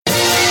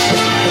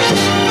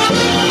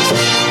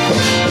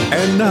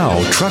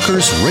now,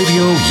 Truckers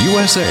Radio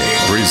USA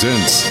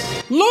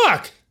presents...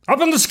 Look!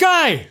 Up in the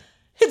sky!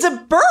 It's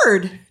a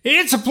bird!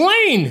 It's a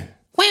plane!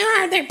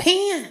 Where are their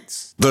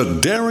pants? The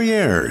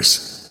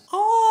Derrieres.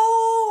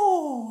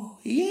 Oh,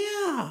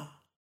 yeah.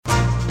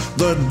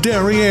 The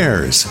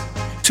Derrieres.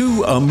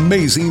 Two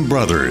amazing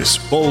brothers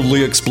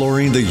boldly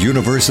exploring the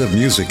universe of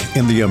music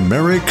in the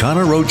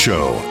Americana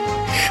Roadshow.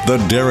 The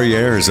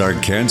Derrieres are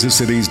Kansas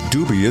City's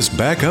dubious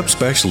backup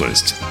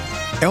specialists.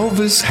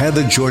 Elvis had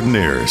the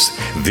Jordanaires.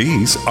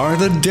 These are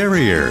the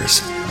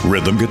Derrieres.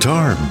 Rhythm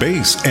guitar,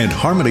 bass, and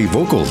harmony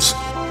vocals.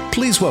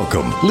 Please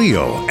welcome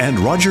Leo and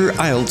Roger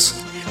Iltz,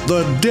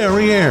 the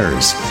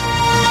Derrieres.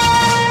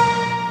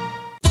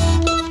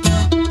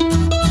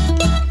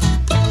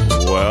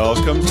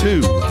 Welcome to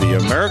the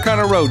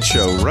Americana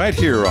Roadshow right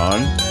here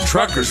on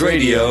Truckers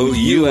Radio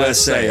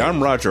USA.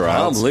 I'm Roger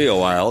Iltz. I'm Leo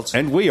Iltz.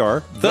 And we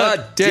are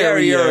the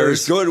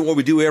Derrieres. Doing what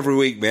we do every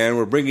week, man.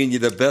 We're bringing you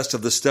the best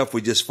of the stuff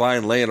we just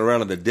find laying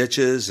around in the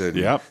ditches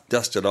and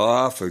dust it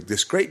off.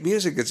 This great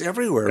music, it's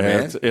everywhere,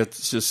 man.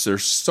 It's just,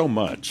 there's so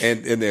much.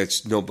 And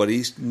it's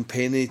nobody's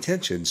paying any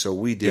attention, so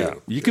we do. Yeah.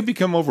 You can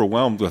become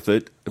overwhelmed with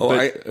it,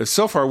 but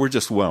so far we're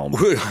just whelmed.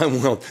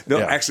 I'm whelmed. No,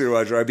 actually,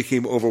 Roger, I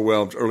became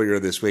overwhelmed earlier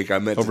this week. I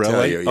meant to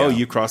tell you. Oh,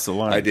 you crossed the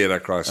line. I did. I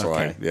crossed the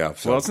line. Yeah.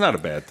 So. Well, it's not a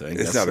bad thing.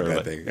 It's not a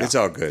bad thing. Yeah. It's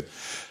all good.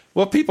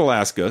 Well, people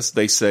ask us,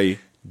 they say,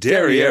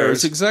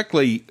 Derrieres,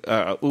 exactly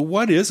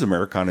what is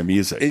Americana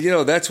music?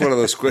 And, that's one of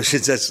those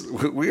questions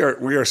we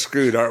are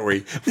screwed, aren't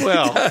we?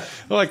 Well,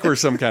 like we're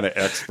some kind of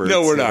experts.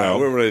 No, we're not.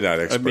 We're really not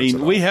experts. I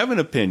mean, we have an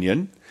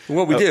opinion.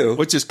 What we do.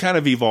 Which has kind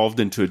of evolved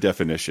into a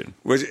definition.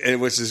 Which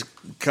has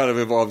kind of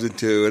evolved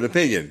into an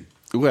opinion.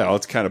 Well,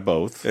 it's kind of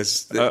both.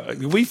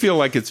 We feel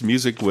like it's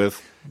music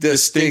with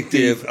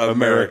distinctive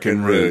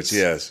American roots.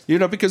 Yes.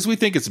 Because we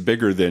think it's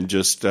bigger than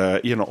just,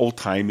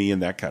 old-timey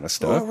and that kind of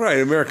stuff. Well, right.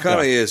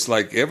 Americana is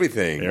like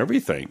everything.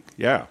 Everything,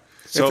 yeah.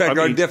 So, in fact,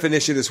 our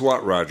definition is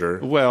what, Roger?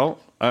 Well,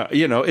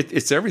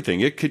 it's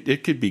everything. It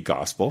could be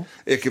gospel.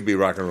 It could be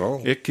rock and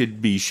roll. It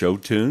could be show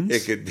tunes.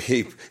 It could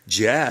be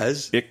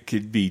jazz. It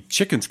could be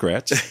chicken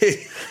scratch.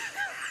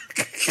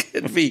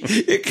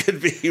 It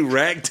could be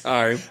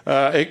ragtime.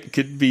 It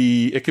could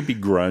be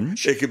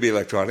grunge. It could be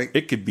electronic.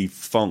 It could be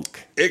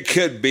funk. It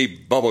could be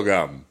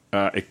bubblegum.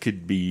 It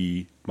could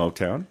be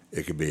Motown.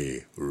 It could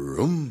be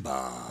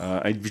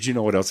rumba. But you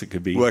know what else it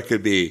could be? What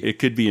could be? It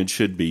could be and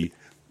should be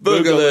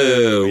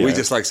boogaloo. Yeah. We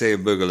just like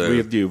saying boogaloo.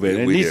 We do, but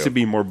it needs to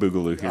be more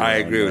boogaloo here. I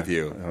agree with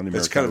you.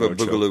 It's kind of a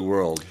boogaloo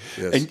world.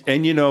 Yes.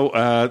 And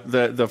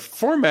the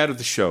format of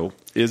the show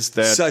is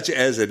that, such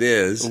as it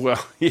is.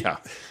 Well, yeah.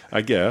 I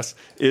guess,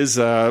 is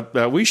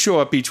we show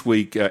up each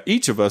week,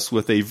 each of us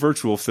with a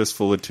virtual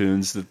fistful of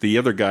tunes that the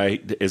other guy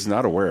is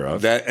not aware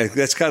of.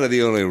 That's kind of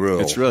the only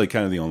rule. It's really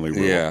kind of the only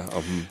rule. Yeah.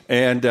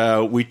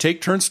 And we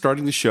take turns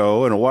starting the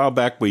show, and a while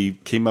back we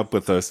came up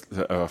with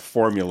a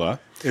formula.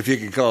 If you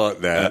can call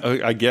it that.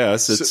 I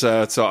guess.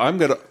 So I'm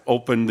going to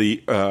open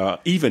the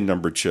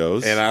even-numbered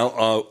shows. And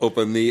I'll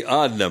open the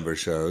odd-number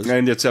shows.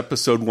 And it's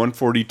episode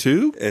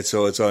 142. And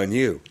so it's on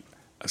you.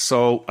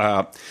 So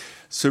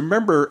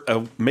remember,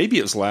 maybe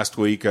it was last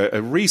week,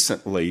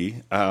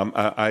 recently,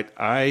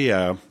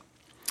 I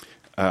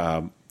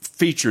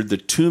featured the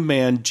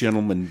Two-Man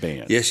Gentleman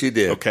Band. Yes, you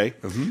did. Okay.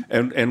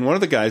 Mm-hmm. And one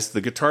of the guys,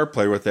 the guitar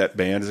player with that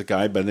band, is a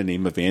guy by the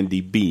name of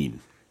Andy Bean.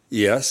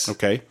 Yes.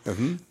 Okay.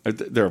 Mm-hmm.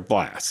 They're a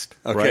blast.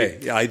 Okay.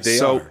 Right? Yeah, they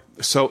are.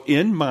 So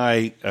in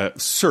my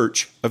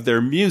search of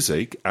their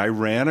music, I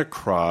ran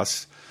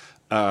across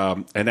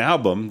an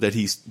album that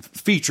he's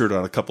featured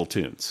on a couple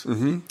tunes.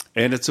 Mm-hmm.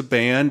 And it's a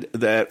band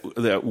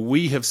that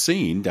we have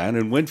seen down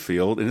in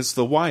Winfield, and it's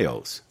the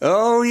Wyos.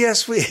 Oh,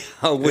 yes, we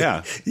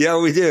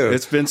do.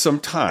 It's been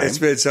some time.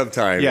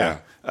 Yeah.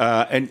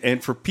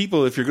 And for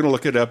people, if you're going to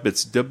look it up,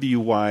 it's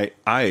Wyos.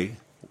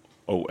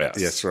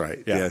 That's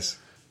right. Yeah. Yes.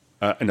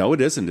 No, it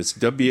isn't. It's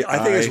W-I...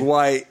 I think it's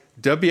Y...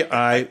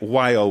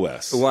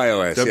 W-I-Y-O-S.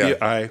 Y-O-S,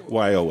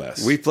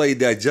 W-I-Y-O-S. We played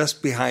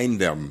just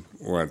behind them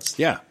once.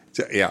 Yeah.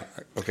 Yeah,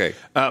 okay.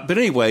 But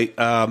anyway,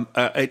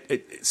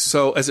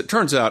 so as it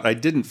turns out, I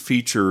didn't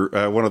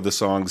feature one of the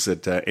songs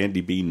that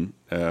Andy Bean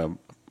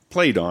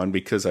played on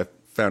because I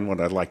found one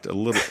I liked a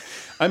little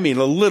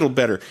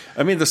better.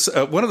 I mean,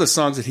 one of the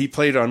songs that he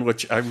played on,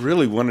 which I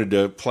really wanted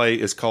to play,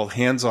 is called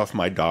Hands Off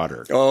My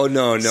Daughter. Oh,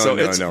 no.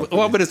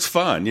 Well, but it's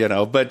fun,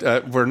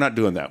 but we're not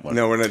doing that one.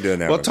 No, we're not doing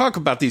that one. Well, talk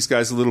about these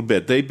guys a little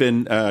bit. They've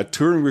been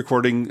touring,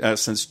 recording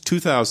since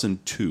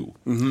 2002.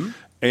 Mm-hmm.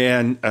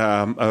 And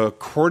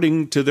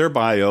according to their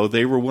bio,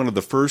 they were one of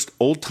the first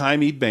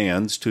old-timey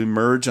bands to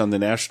emerge on the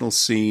national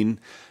scene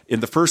in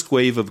the first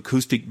wave of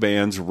acoustic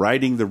bands,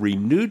 riding the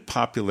renewed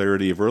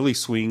popularity of early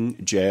swing,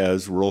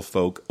 jazz, rural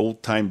folk,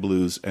 old-time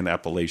blues, and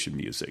Appalachian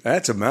music.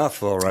 That's a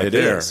mouthful right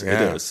there. It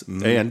is.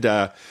 Mm-hmm.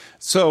 And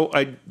so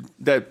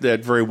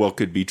that very well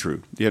could be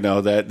true,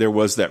 that there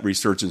was that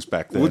resurgence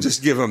back then. We'll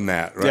just give them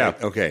that, right? Yeah.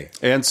 Okay.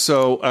 And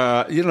so,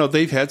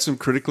 they've had some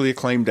critically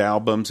acclaimed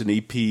albums and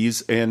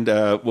EPs, and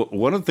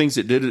one of the things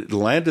it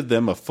landed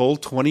them a full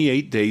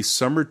 28-day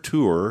summer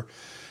tour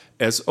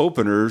as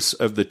openers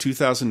of the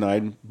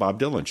 2009 Bob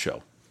Dylan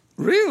show.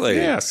 Really?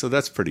 Yeah, so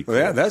that's pretty cool.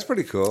 Well, yeah, that's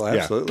pretty cool.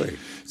 Absolutely. Yeah.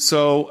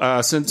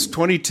 So since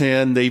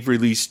 2010, they've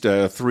released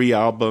 3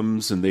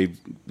 albums, and they've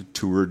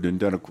toured and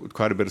done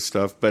quite a bit of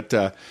stuff. But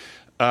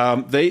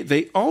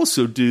they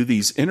also do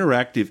these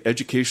interactive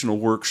educational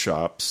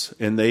workshops,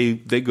 and they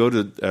go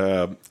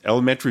to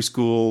elementary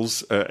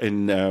schools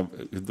and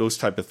those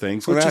type of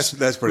things. Well,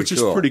 that's pretty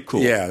cool. Is pretty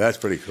cool. Yeah, that's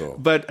pretty cool.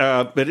 But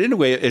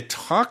anyway, it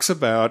talks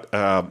about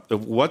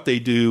what they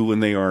do when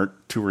they aren't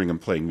touring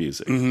and playing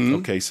music. Mm-hmm.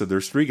 Okay, so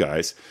there's 3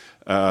 guys,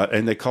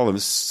 and they call him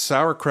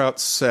Sauerkraut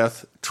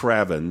Seth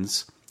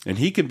Travins. And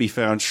he can be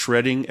found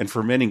shredding and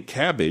fermenting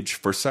cabbage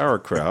for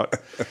sauerkraut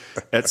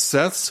at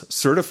Seth's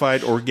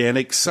Certified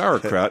Organic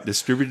Sauerkraut,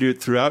 distributed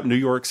throughout New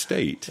York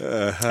State,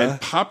 and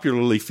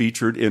popularly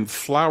featured in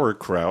Flower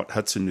Kraut,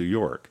 Hudson, New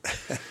York.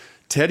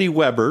 Teddy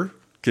Weber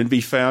can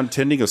be found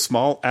tending a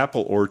small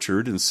apple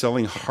orchard and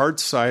selling hard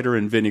cider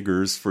and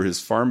vinegars for his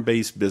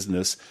farm-based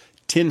business,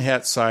 Tin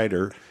Hat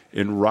Cider,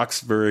 in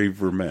Roxbury,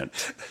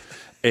 Vermont.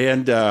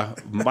 And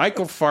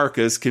Michael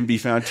Farkas can be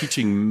found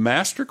teaching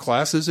master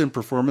classes in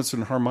performance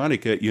and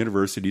harmonica at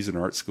universities and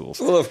art schools.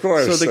 Well, of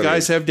course. So the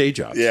guys have day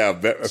jobs. Yeah,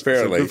 apparently.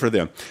 So good for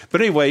them.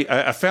 But anyway,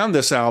 I found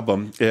this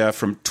album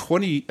from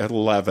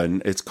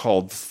 2011. It's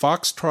called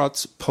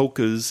Foxtrots,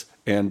 Polkas,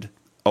 and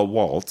a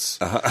Waltz.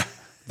 Uh-huh.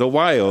 The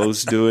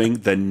Wyos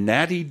doing the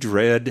Natty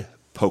Dread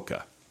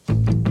Polka.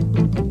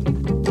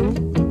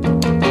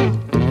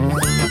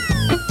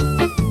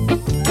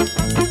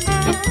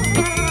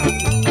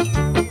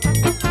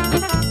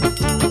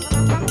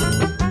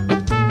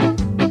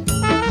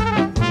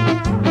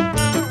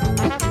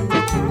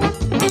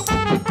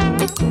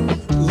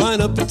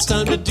 Up, it's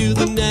time to do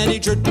the Natty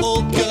Dread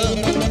Polka,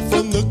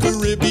 from the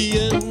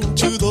Caribbean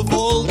to the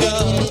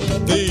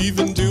Volga. They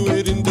even do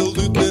it in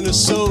Duluth,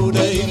 Minnesota.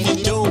 If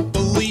you don't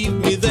believe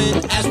me,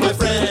 then ask my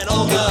friend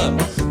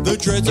Olga. The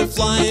dreads are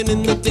flying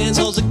in the dance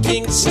halls of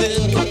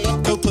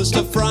Kingston. They'll put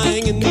stuff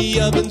frying in the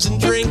ovens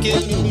and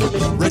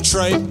drinking red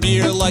stripe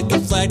beer like the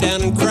flag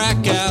down in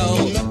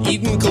Krakow.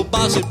 Eating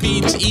kielbasa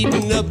beats,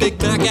 eating a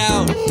Big Mac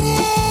out.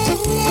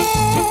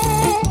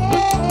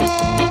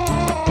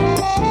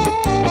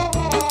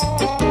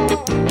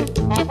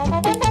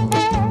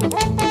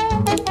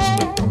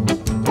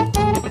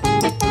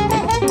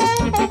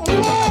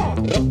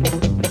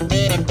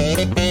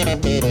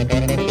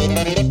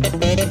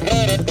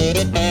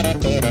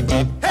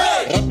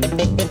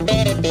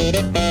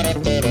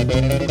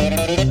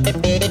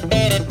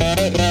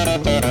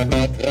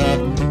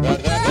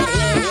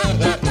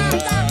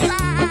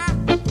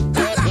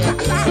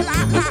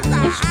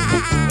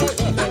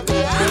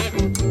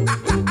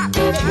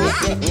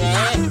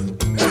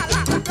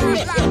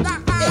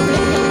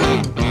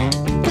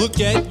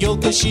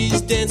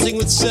 She's dancing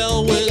with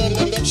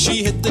Selwyn.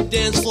 She hit the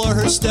dance floor,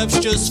 her steps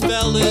just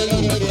fell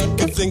in.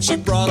 Good thing she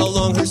brought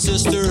along her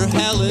sister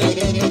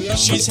Helen.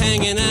 She's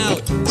hanging out,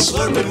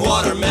 slurping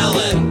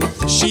watermelon.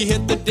 She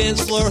hit the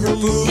dance floor, her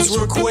moves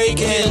were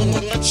quaking.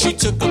 She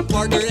took a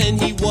partner and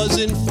he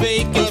wasn't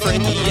faking.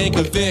 Frankie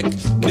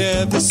Yankovic,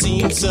 never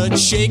seen such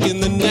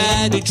shaking. The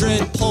Natty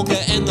Dread Polka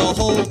and the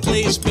whole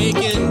place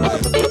baking.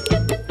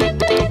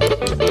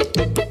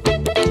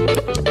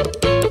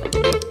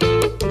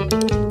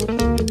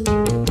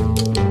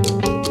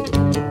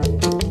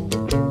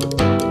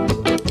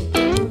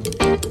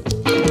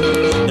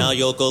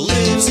 Yoko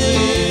lives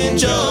in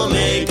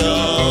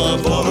Jamaica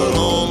for her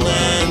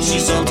homeland. She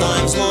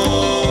sometimes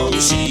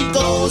longs. She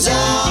goes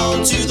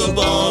out to the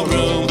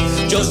ballroom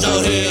just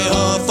to hear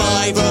her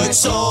favorite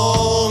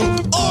song.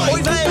 Oi!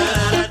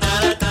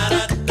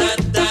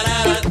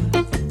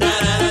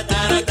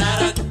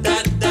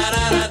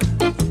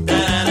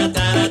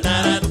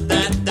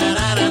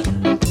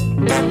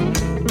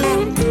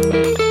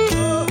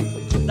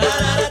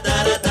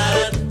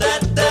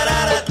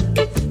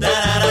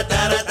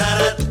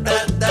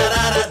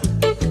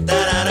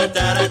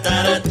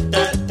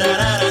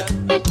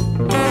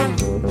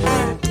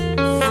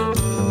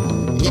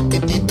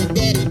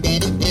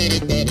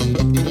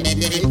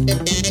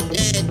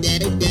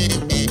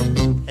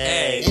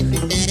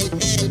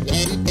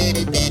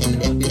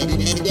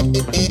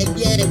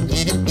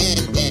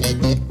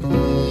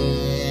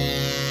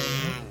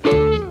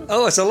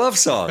 It's a love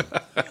song.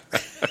 I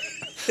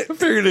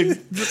figured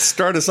to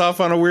start us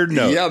off on a weird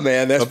note. Yeah,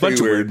 man, that's a bunch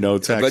of weird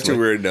notes. A bunch of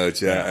weird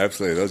notes. Yeah,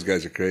 absolutely. Those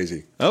guys are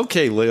crazy.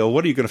 Okay, Leo,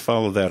 what are you going to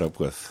follow that up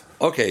with?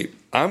 Okay,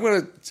 I'm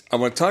going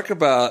to talk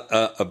about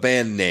a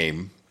band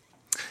name,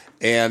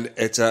 and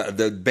it's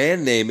the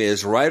band name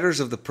is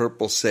Riders of the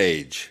Purple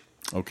Sage.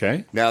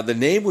 Okay. Now, the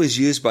name was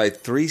used by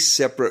 3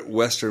 separate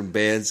Western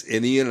bands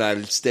in the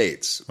United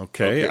States.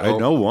 Okay, I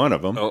know one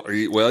of them.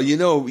 Well,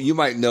 you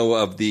might know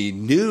of the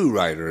New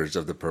Riders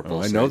of the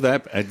Purple Sage. I know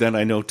that, and then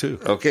I know two.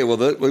 Okay,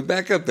 well, we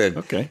back up then.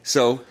 Okay.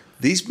 So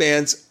these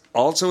bands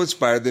also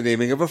inspired the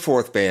naming of a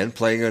 4th band,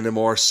 playing in a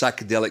more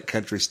psychedelic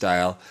country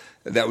style.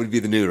 That would be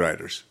the New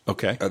Riders.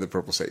 Okay. Of the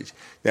Purple Sage.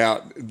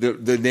 Now,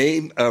 the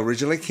name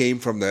originally came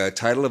from the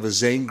title of a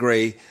Zane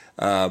Grey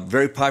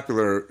very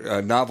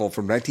popular novel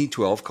from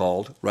 1912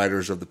 called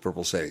Riders of the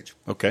Purple Sage.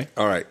 Okay.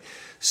 All right.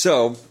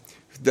 So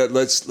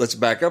let's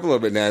back up a little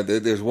bit now.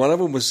 There's one of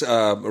them was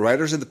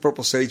Riders in the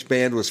Purple Sage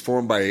Band was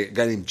formed by a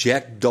guy named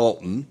Jack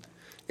Dalton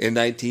in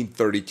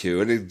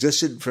 1932, and it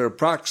existed for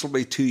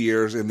approximately 2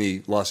 years in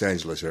the Los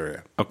Angeles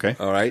area. Okay.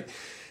 All right.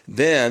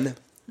 Then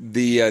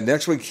the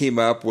next one came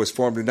up, was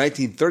formed in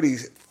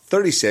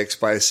 1936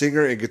 by a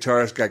singer and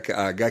guitarist,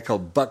 a guy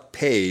called Buck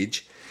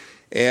Page.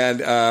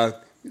 And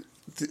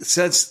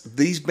since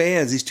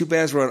these two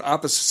bands were on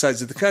opposite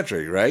sides of the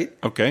country, right?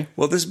 Okay.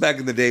 Well, this is back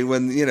in the day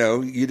when,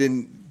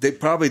 they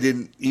probably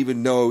didn't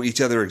even know each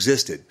other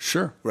existed.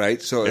 Sure.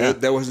 Right? So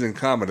that wasn't in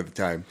common at the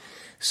time.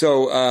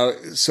 So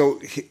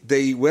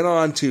they went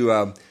on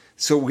to,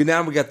 we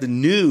got the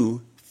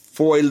new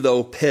Foy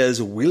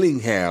Lopez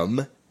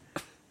Willingham.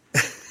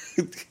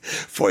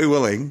 Foy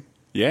Willing.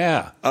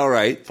 Yeah. All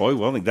right. Foy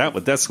Willing.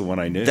 That's the one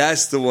I knew.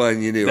 That's the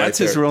one you knew. That's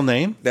his real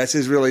name? That's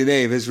his real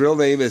name. His real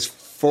name is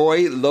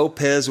Foy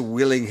Lopez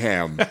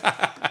Willingham.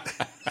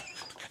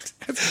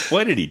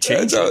 Why did he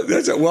change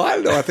it? Well, I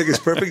don't know. I think it's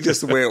perfect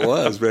just the way it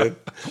was, man.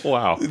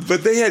 Wow.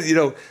 But they had,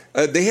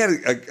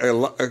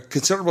 a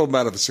considerable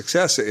amount of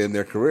success in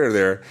their career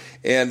there.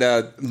 And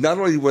not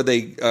only were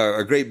they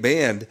a great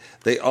band,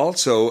 they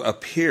also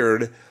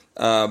appeared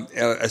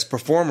as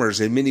performers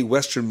in many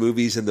Western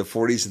movies in the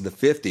 40s and the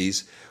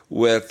 50s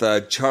with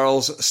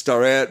Charles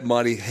Starrett,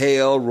 Monty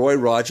Hale, Roy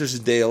Rogers,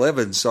 and Dale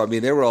Evans. So,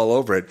 they were all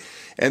over it.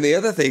 And the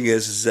other thing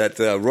is that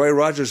Roy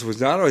Rogers was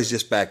not always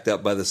just backed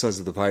up by the Sons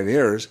of the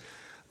Pioneers.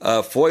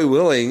 Foy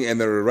Willing and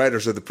the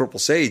Riders of the Purple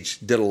Sage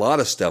did a lot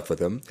of stuff with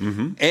him,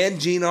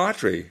 and Gene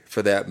Autry,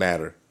 for that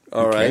matter.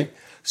 All right.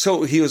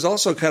 So he was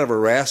also kind of a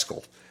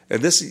rascal.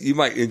 And you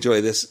might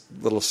enjoy this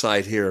little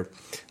side here.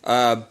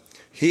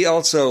 He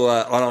also,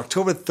 on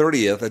October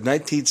 30th of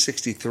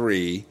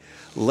 1963,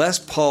 Les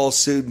Paul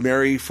sued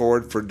Mary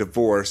Ford for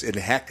divorce in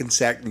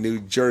Hackensack,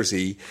 New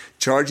Jersey,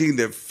 charging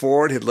that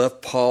Ford had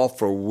left Paul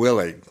for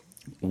Willing.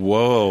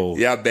 Whoa.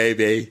 Yeah,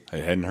 baby. I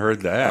hadn't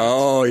heard that.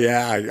 Oh,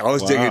 yeah. I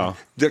was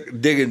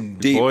digging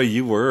deep. Boy,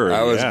 you were.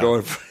 I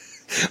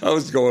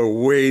was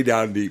going way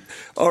down deep.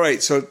 All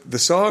right, so the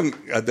song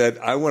that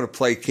I want to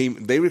play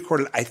they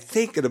recorded, I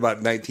think, in about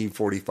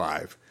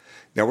 1945.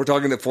 Now, we're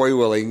talking to Foy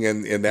Willing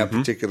and that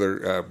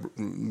particular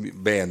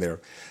band there.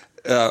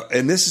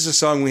 And this is a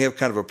song we have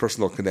kind of a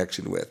personal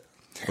connection with.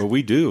 Well,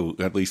 we do,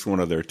 at least one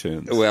of their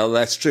tunes. Well,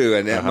 that's true,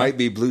 and that might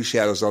be Blue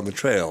Shadows on the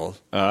Trail.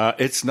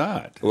 It's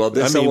not. Well,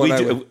 this is the one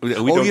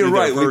you're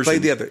right. We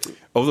played the other.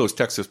 Oh, those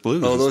Texas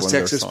Blues. Oh, those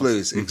Texas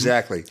Blues,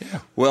 exactly.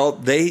 Yeah. Well,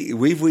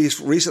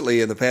 we've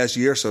recently, in the past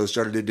year or so,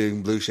 started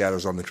doing Blue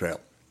Shadows on the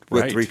Trail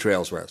with Three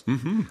Trails West.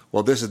 Mm-hmm.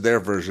 Well, this is their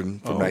version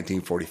from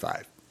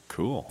 1945.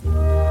 Cool.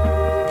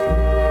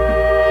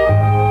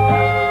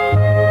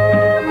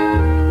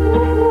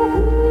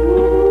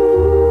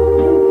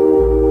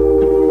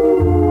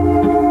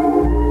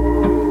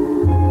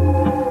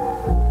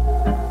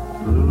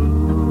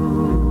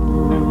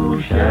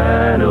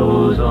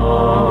 Shadows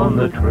on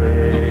the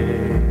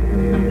trail,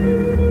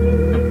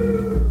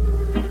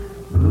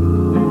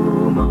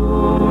 blue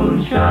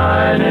moon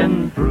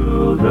shining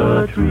through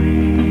the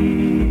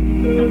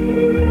trees,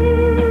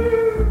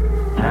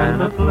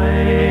 and a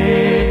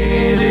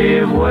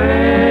plaintive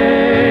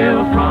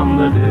wail from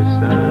the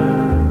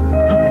distance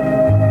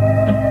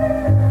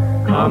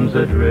comes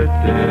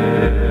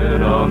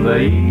a-drifting on the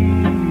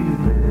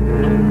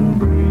evening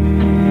breeze.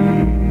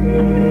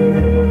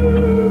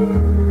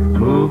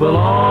 Move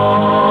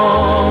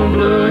along,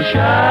 blue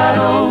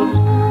shadows,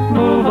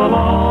 move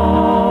along.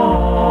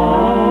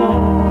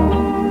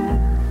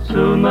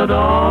 Soon the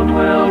dawn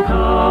will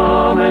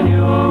come and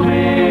you'll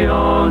be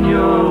on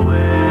your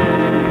way.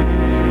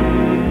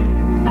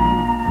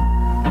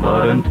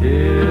 But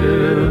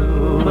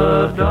until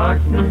the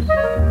darkness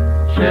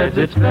sheds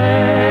its veil,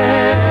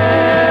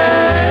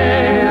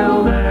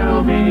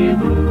 there'll be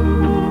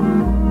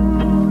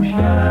blue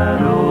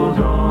shadows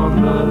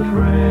on the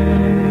trail.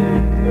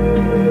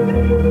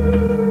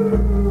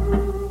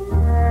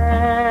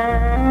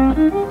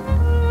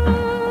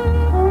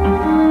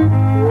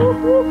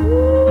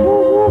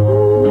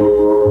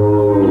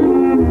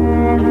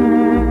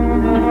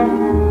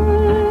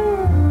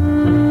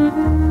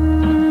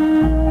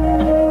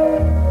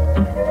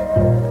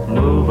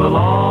 Move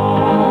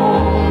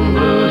along,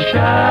 blue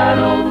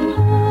shadows,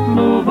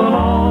 move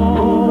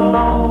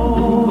along.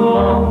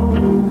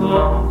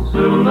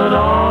 Soon the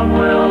dawn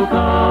will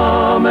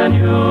come and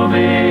you'll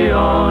be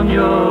on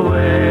your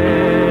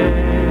way.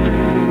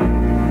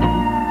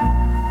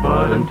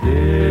 But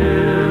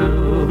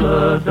until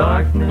the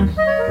darkness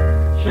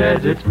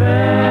sheds its veil,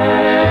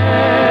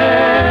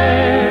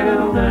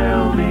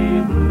 there'll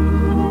be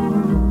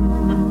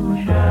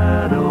blue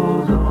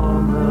shadows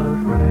on the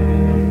trail.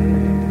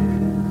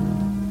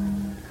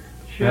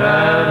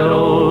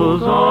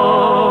 Shadows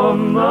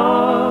on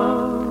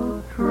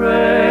the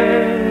trail.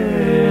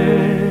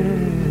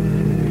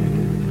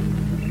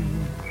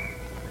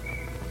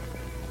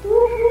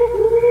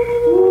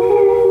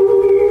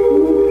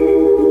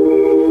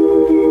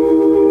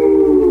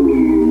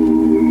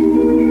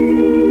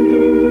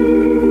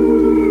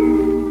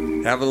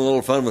 Having a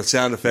little fun with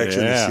sound effects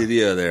in the Yeah.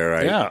 studio there,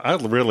 right? Yeah, I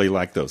really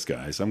like those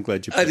guys. I'm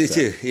glad you picked I do that.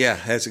 too. Yeah,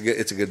 it's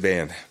a good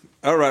band.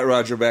 All right,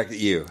 Roger, back at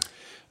you.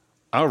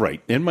 All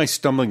right. In my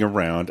stumbling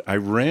around, I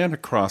ran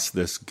across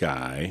this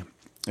guy,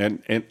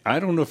 and I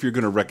don't know if you're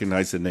going to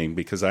recognize the name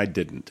because I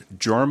didn't.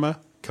 Jorma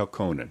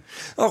Kaukonen.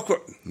 Oh, of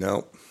course.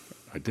 No.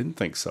 I didn't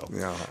think so.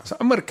 No. So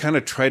I'm going to kind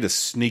of try to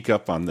sneak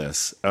up on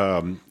this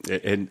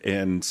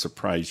and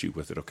surprise you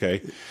with it,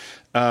 okay?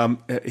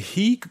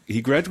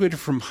 He graduated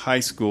from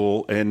high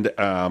school, and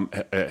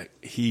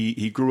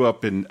he grew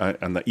up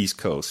on the East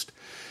Coast.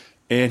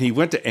 And he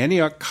went to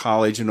Antioch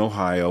College in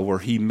Ohio, where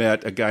he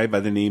met a guy by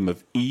the name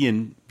of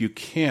Ian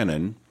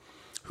Buchanan,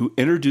 who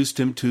introduced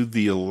him to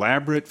the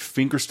elaborate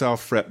fingerstyle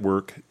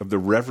fretwork of the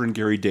Reverend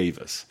Gary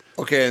Davis.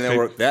 Okay, and I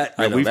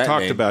know we've that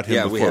talked name. about him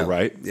Yeah, we before, have.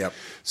 right? Yep.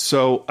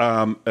 So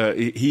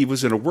he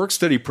was in a work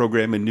study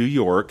program in New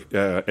York,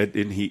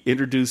 and he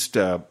introduced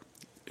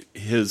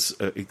his.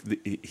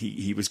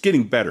 He was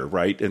getting better,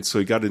 right? And so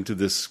he got into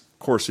this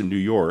course in New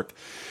York,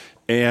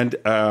 and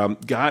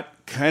got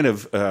kind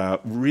of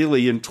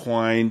really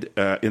entwined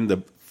in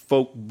the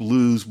folk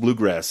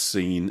bluegrass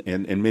scene,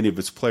 and many of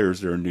its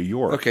players there in New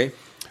York. Okay.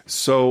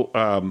 So,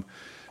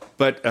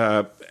 but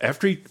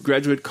after he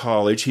graduated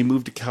college, he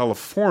moved to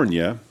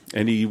California,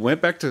 and he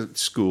went back to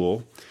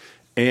school.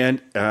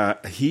 And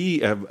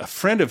a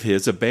friend of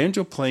his, a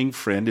banjo-playing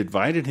friend,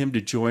 invited him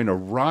to join a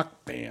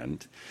rock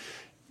band.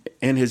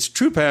 And his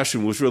true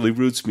passion was really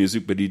roots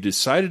music, but he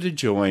decided to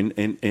join,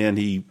 and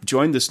he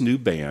joined this new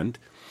band.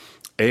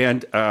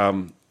 And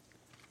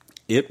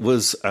it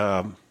was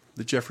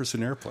the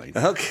Jefferson Airplane.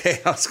 Okay,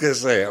 I was going to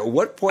say, at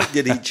what point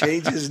did he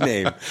change his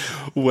name?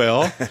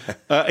 Well,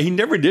 he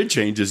never did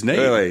change his name.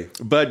 Really?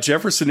 But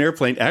Jefferson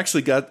Airplane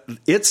actually got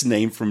its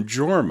name from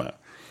Jorma.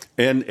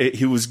 And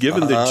he was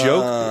given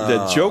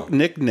the joke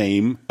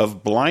nickname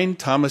of Blind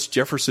Thomas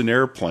Jefferson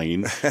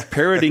Airplane,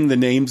 parroting the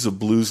names of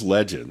blues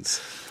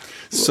legends.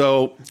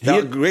 So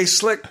Grace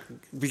Slick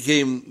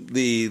became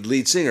the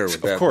lead singer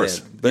with that course,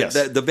 band. But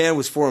yes. the band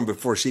was formed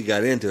before she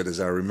got into it, as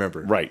I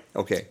remember. Right.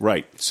 Okay.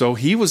 Right. So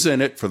he was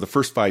in it for the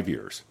first 5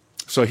 years.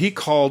 So he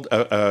called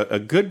a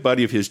good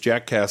buddy of his,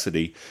 Jack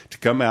Cassidy, to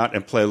come out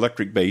and play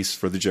electric bass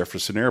for the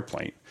Jefferson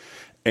Airplane.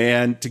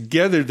 And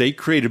together they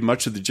created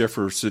much of the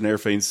Jefferson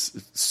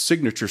Airplane's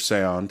signature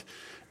sound.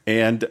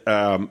 And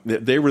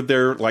they were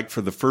there like for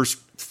the first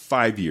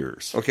 5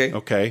 years. Okay.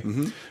 Okay.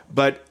 Mm-hmm.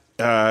 But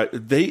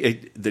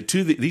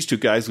these two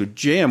guys would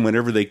jam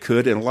whenever they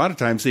could, and a lot of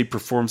times they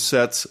performed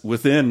sets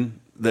within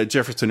the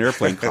Jefferson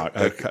Airplane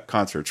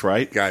concerts,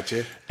 right?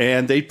 Gotcha.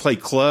 And they'd play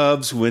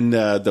clubs when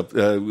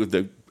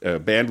the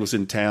band was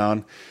in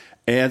town,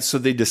 and so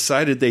they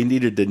decided they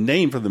needed a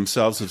name for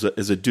themselves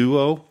as a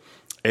duo,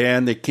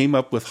 and they came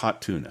up with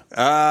Hot Tuna.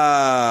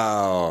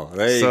 Oh,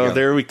 there you go. So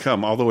there we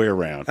come, all the way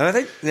around. And I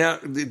think now,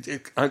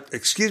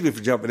 excuse me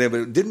for jumping in,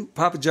 but didn't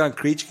Papa John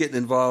Creech get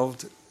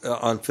involved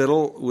on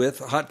fiddle with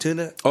Hot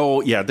Tuna?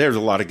 Oh, yeah, there's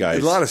a lot of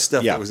guys. A lot of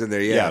stuff that was in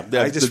there, yeah.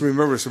 I just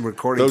remember some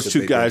recordings. Those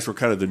two guys were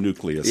kind of the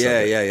nucleus.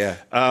 Yeah.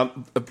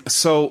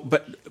 So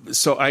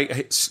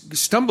I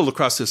stumbled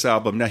across this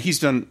album. Now, he's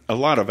done a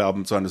lot of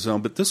albums on his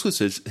own, but this was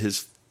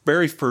his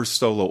very first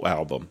solo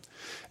album,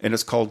 and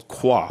it's called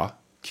Quah,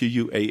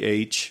 Quah,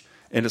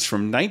 and it's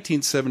from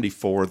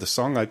 1974. The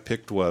song I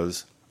picked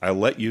was I'll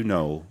Let You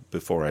Know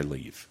Before I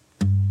Leave.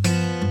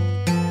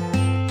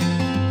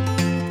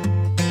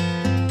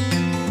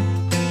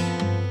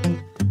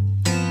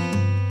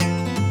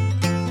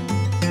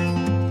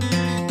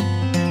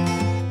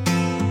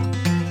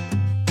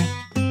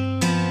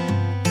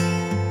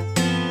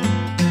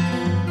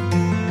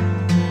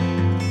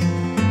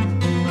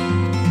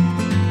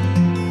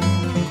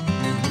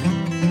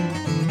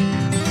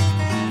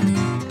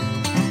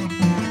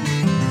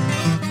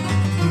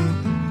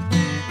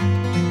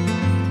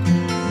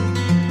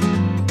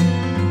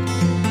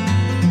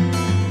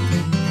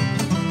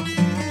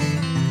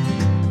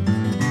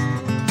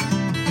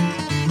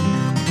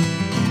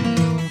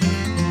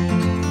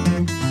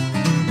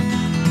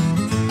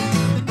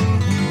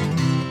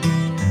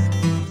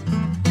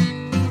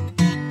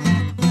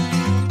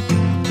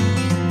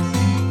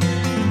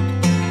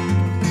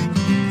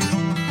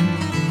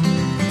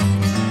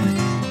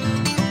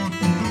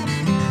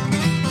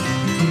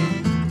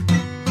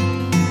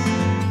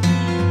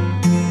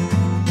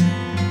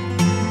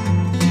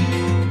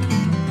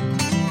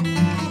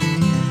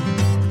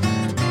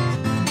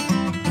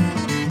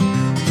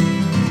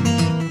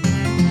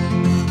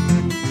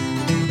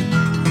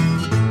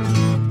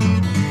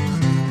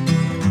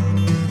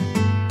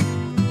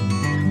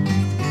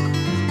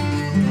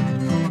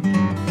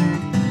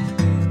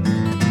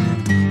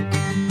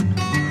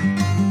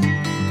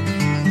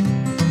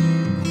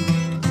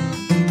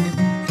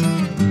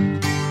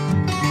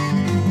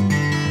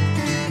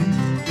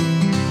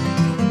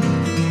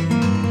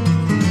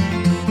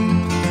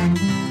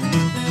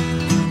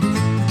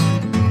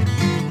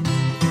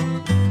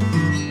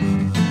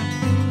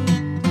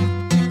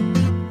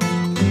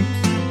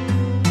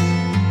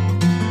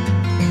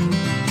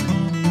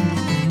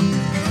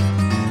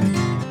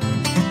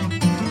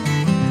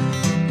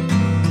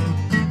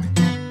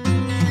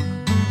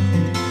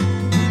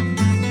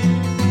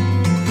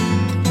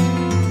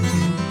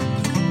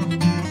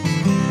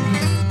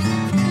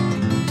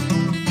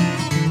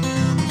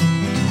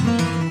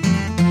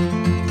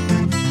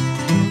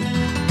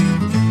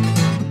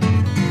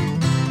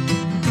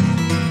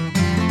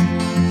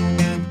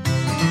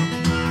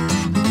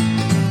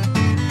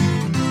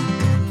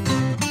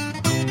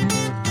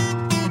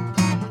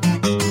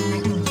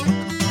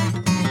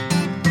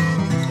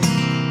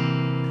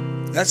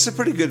 That's a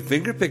pretty good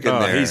finger picking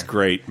there. He's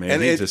great, man.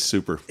 And he's just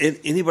super.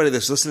 Anybody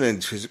that's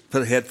listening,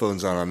 put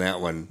headphones on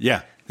that one.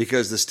 Yeah.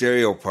 Because the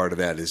stereo part of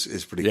that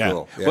is pretty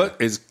cool. Yeah. Well,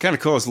 it's kind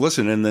of cool to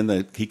listen, and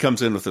then he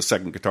comes in with a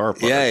second guitar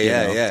part.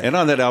 Yeah. And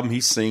on that album,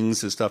 he sings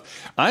his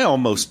stuff. I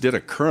almost did a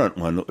current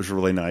one that was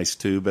really nice,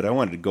 too, but I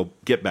wanted to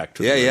get back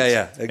to it.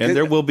 Yeah. And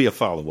there will be a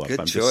follow-up,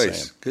 Good I'm choice. just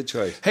saying. Good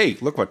choice. Hey,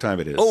 look what time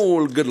it is.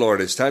 Oh, good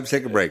Lord. It's time to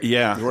take a break.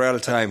 Yeah. We're out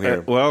of time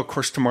here. Well, of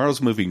course, tomorrow's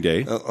moving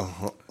day.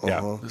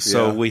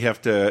 So we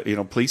have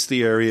to, police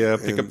the area,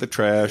 pick up the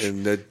trash,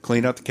 and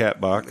clean out the cat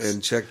box.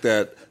 And check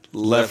that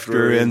left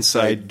or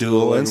inside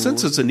duel. And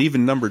since it's an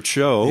even numbered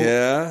show,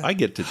 Yeah. I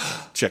get to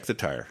check the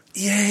tire.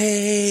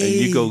 Yay! And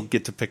you go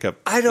get to pick up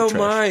I the don't trash.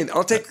 mind.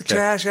 I'll take the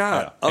trash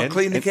out. Yeah. I'll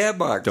clean the cat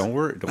box. Don't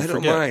worry. I don't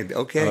forget. mind.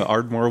 Okay.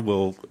 Ardmore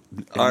will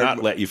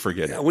not let you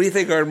forget it. What do you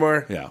think,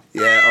 Ardmore? Yeah.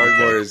 Yeah,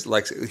 Ardmore is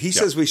like, he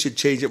says we should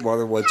change it more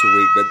than once a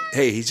week, but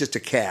hey, he's just a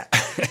cat.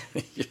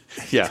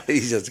 Yeah.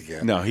 He's just a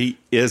cat. No, he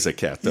is a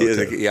cat, though.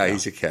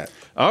 He's a cat.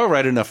 All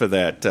right, enough of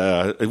that.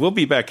 We'll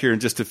be back here in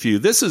just a few.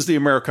 This is the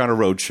Americana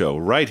Roadshow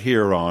right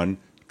here on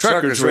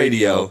Truckers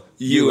Radio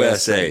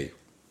USA.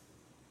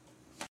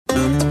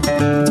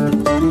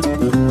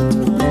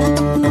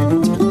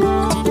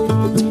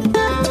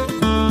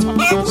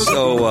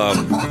 So,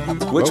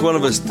 which one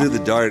of us threw the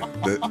dart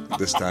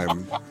this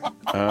time?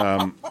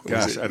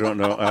 Gosh, I don't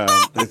know.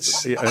 Let's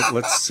see.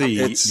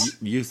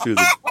 You threw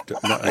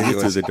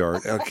the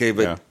dart. Okay,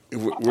 but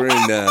we're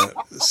in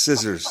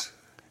Scissors.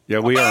 Yeah,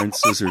 we are in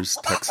Scissors,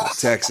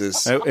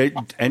 Texas.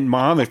 And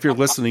Mom, if you're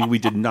listening, we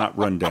did not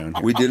run down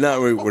here. We did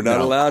not. We're not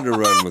allowed to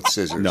run with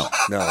scissors. No,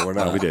 we're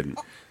not. No, we didn't.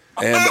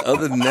 And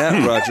other than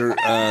that, Roger,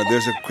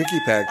 there's a Quickie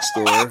Pack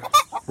store.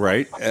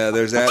 Right.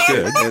 There's that.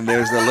 Good. And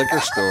there's the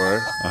liquor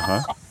store.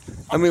 Uh-huh.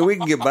 I mean, we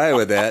can get by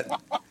with that.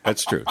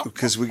 That's true.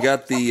 Because we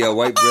got the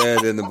white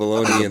bread and the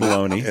bologna and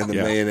the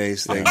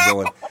mayonnaise thing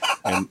going.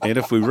 And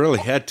if we really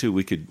had to,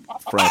 we could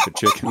fry up a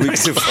chicken. We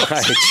could fry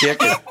a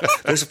chicken.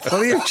 There's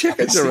plenty of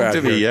chickens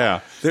around here.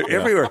 Yeah. They're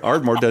everywhere.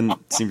 Ardmore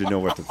doesn't seem to know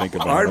what to think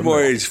about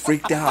Ardmore is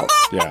freaked out.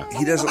 Yeah.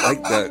 He doesn't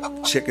like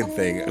the chicken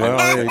thing.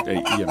 Well,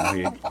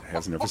 he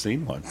hasn't ever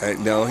seen one.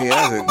 No, he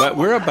hasn't. But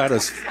we're about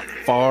as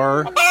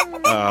far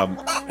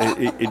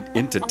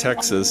into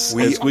Texas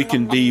as we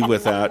can be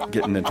without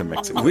getting into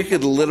Mexico. We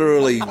could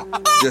literally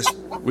just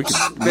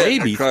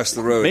maybe across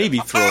the road. Maybe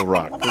throw a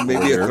rock.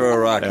 Maybe throw a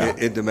rock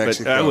into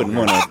Mexico. But I wouldn't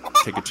want to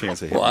take a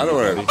chance of hitting I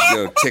don't want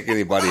to tick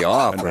anybody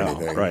off or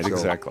anything. Right,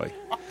 exactly.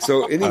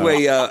 So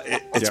anyway,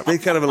 it's been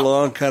kind of a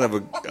long,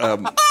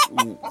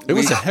 it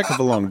was a heck of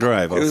a long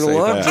drive. It was a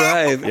long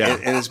drive,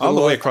 and it's been all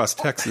the way across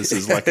Texas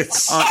is like a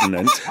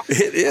continent.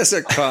 It is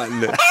a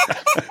continent.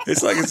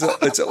 It's like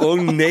its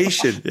own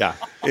nation. Yeah,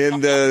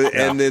 and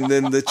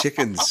then the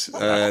chickens.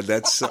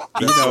 That's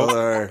all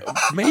our.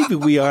 Maybe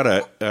we ought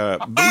to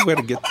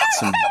get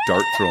some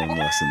dart throwing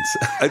lessons.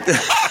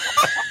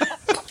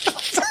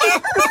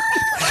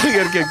 We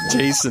got to get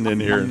Jason in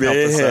here and help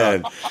us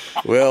out.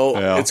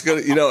 Well, it's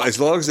going to, as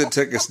long as it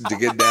took us to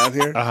get down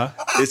here,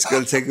 it's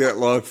going to take that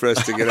long for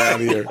us to get out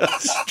of here.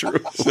 That's true.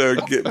 So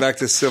get back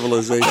to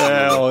civilization.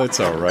 Well, it's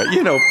all right.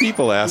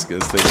 People ask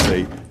us, they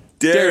say,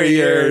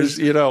 Derrieres,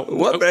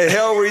 what the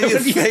hell were you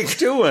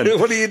doing?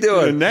 What are you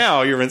doing? And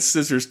now you're in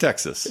Scissors,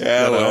 Texas,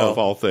 well. of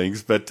all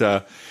things. But,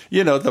 the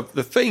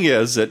thing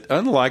is that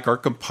unlike our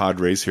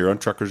compadres here on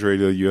Truckers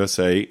Radio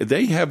USA,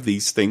 they have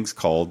these things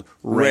called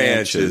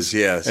ranches.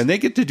 Yes. And they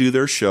get to do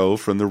their show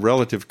from the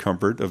relative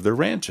comfort of their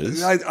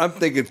ranches. I'm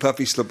thinking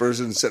puffy slippers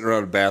and sitting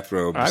around in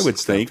bathrobes. I would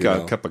think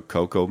a cup of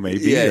cocoa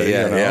maybe.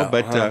 Yeah.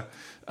 But,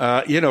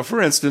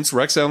 for instance,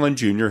 Rex Allen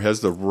Jr.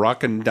 has the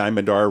Rockin'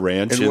 Diamondar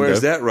Ranch. And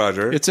where's that,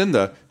 Roger? It's in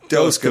the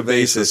Dos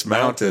Cabezas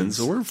Mountains.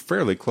 So we're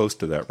fairly close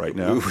to that right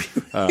now.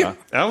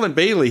 Alan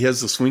Bailey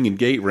has the Swinging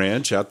Gate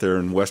Ranch out there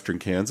in western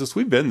Kansas.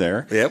 We've been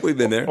there. Yeah, we've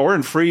been there.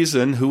 Orrin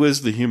Friesen, who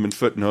is the human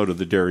footnote of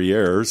the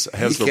Derrieres,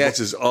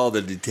 catches all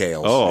the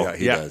details. Oh, yeah,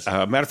 he does.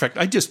 Matter of fact,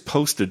 I just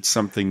posted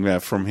something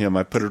from him.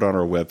 I put it on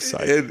our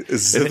website.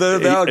 Zither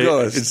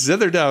Dalgoest. It's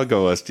Zither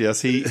Dalgoest.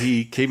 Yes,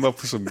 he came up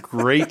with some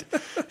great.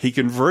 He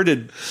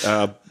converted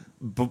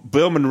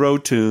Bill Monroe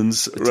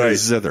tunes to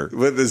zither.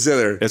 With the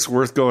zither. It's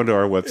worth going to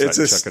our website. It's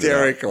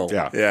hysterical.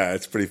 Yeah,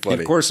 it's pretty funny.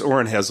 And of course,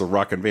 Orrin has a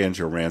rock and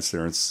banjo ranch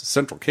there in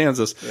central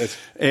Kansas.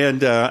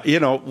 And,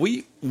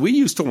 we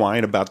used to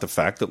whine about the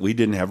fact that we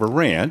didn't have a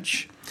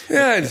ranch.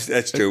 Yeah,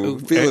 that's true. We're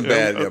feeling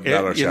bad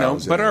about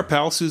ourselves. But our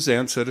pal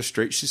Suzanne set us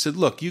straight. She said,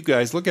 look, you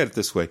guys, look at it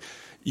this way.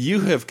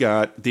 You have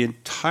got the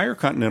entire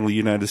continental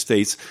United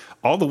States,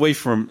 all the way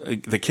from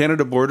the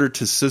Canada border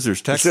to Scissors,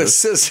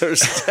 Texas.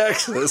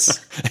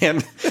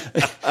 And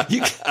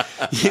you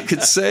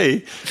could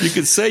say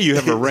you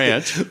have a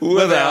ranch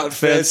without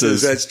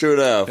fences. That's true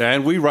enough.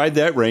 And we ride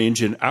that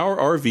range in our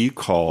RV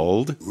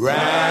called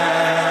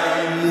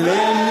Ramblin'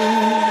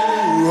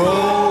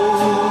 Rose.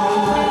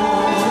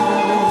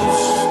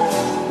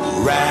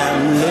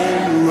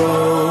 Ramblin'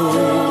 Rose.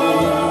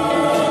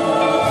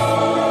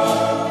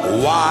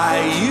 Why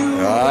you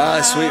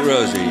Sweet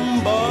Rosie.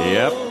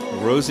 Yep.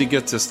 Rosie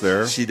gets us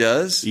there. She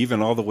does.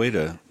 Even all the way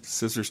to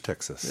Scissors,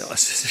 Texas. No,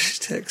 Scissors,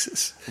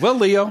 Texas. Well,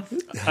 Leo,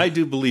 I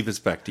do believe it's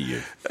back to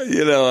you.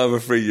 I'm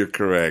afraid you're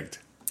correct.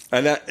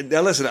 And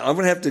now listen, I'm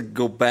going to have to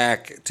go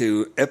back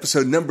to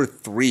episode number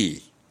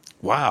 3.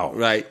 Wow.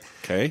 Right.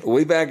 Okay.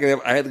 Way back,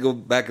 I had to go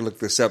back and look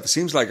this up. It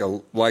seems like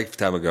a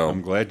lifetime ago.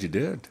 I'm glad you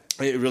did.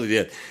 It really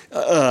did.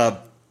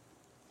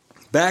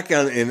 Back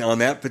on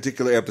that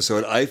particular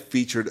episode, I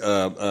featured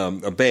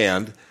a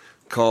band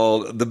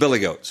called the Billy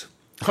Goats.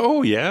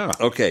 Oh, yeah.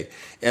 Okay.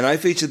 And I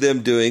featured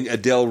them doing a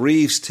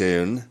Derrieres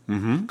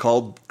tune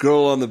called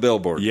Girl on the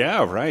Billboard.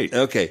 Yeah, right.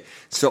 Okay.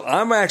 So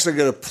I'm actually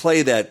going to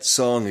play that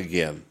song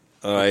again.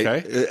 All right.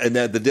 Okay. And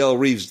the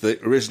Derrieres,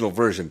 the original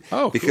version.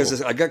 Oh, cool. Because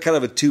I got kind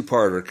of a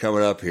two-parter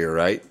coming up here,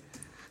 right?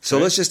 So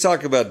let's just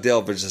talk about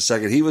Del for just a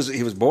second. He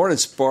was born in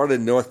Sparta,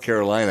 North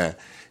Carolina.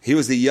 He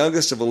was the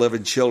youngest of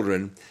 11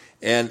 children.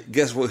 And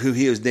guess who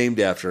he was named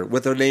after?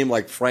 With a name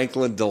like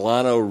Franklin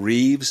Delano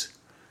Reeves.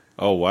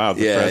 Oh, wow.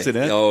 The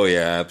president? Oh,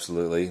 yeah,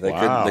 absolutely. They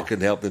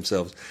couldn't help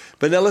themselves.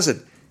 But now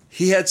listen,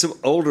 he had some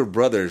older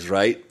brothers,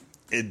 right,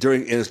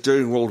 during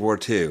World War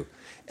II.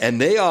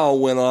 And they all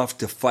went off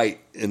to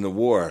fight in the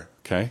war.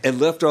 Okay. And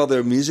left all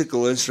their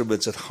musical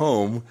instruments at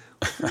home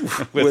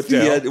with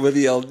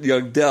the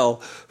young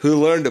Del,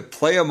 who learned to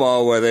play them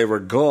all while they were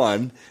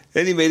gone,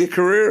 and he made a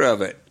career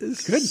of it.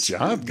 Good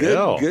job,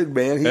 Del. Good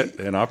man.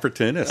 An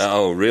opportunist.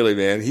 Oh, really,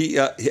 man? He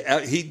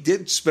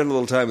did spend a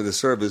little time in the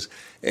service,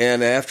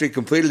 and after he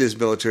completed his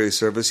military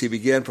service, he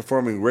began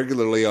performing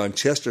regularly on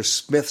Chester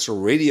Smith's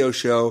radio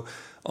show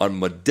on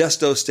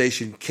Modesto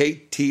station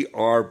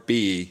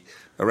KTRB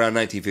around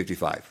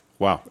 1955.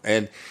 Wow.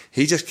 And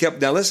he just kept.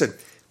 Now, listen.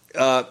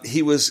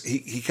 He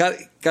got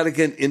to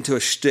get into a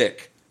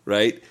shtick,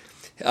 right?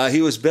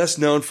 He was best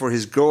known for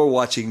his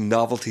girl-watching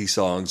novelty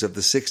songs of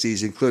the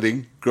 60s,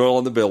 including Girl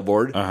on the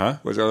Billboard, which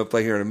I'm going to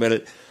play here in a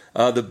minute,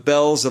 The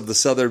Bells of the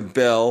Southern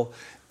Belle,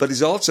 but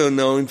he's also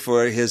known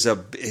for he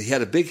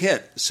had a big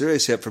hit,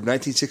 serious hit from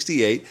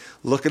 1968,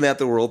 Looking at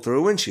the World Through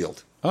a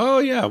Windshield. Oh,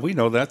 yeah, we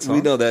know that song.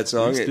 We know that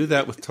song. We used to do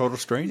that with Total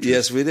Strangers.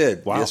 Yes, we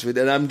did. Wow. Yes, we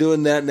did. I'm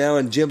doing that now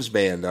in Jim's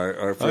band,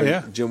 our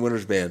friend Jim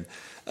Winter's band.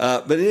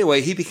 But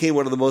anyway, he became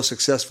one of the most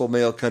successful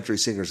male country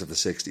singers of the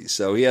 60s.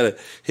 So he had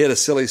a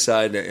silly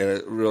side and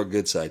a real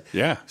good side.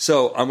 Yeah.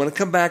 So I'm going to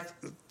come back.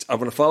 I'm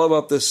going to follow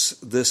up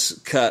this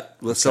cut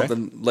with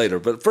something later.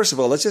 But first of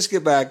all, let's just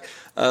get back.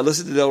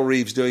 Listen to Del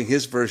Reeves doing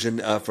his version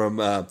from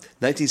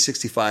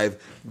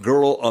 1965,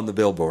 Girl on the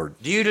Billboard.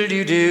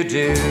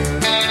 Do-do-do-do-do.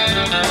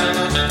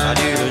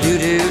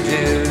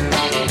 Do-do-do-do-do.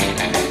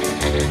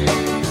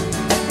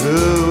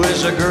 Who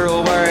is a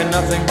girl wearing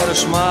nothing but a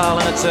smile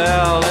and a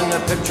towel in the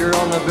picture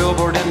on the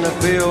billboard in the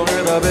field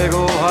near the big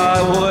old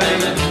highway?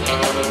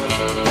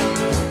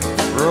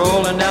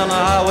 Rolling down the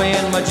highway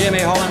in my Jimmy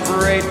hauling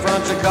freight from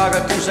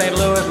Chicago to St.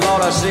 Louis,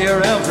 Lord, I see her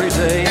every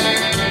day.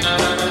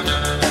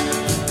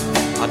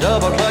 A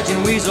double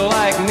clutching weasel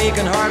like me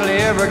can hardly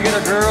ever get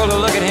a girl to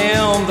look at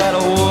him that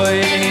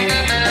way.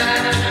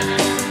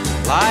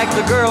 Like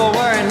the girl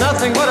wearing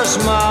nothing but a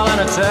smile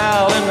and a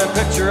towel in the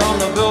picture on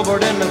the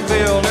billboard in the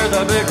field near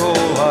the big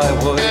old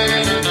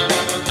highway.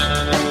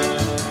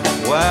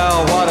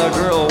 Wow, what a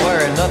girl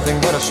wearing nothing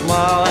but a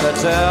smile and a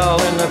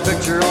towel in the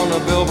picture on the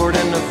billboard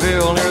in the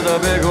field near the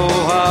big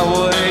old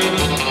highway.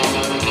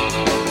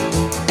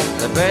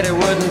 I bet it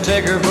wouldn't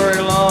take her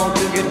very long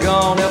to get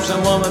gone if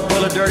someone would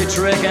pull a dirty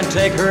trick and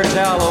take her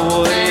towel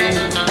away.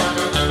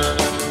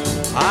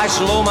 I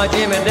slow my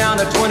Jimmy down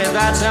to 20,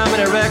 that's how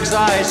many wrecks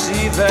I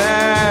see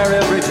there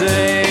every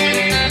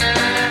day.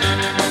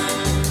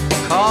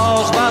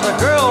 Caused by the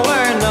girl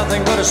wearing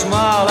nothing but a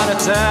smile and a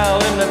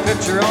towel in the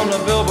picture on the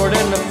billboard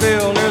in the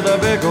field near the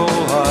big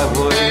old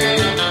highway.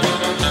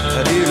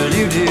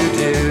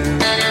 A-doodle-doo-doo-doo.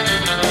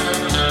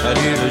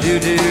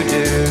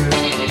 A-doodle-doo-doo-doo.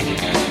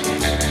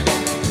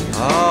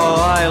 Oh,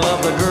 I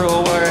love the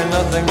girl wearing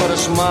nothing but a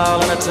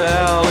smile and a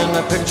towel in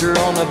the picture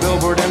on the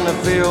billboard in the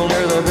field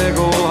near the big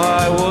old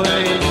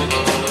highway.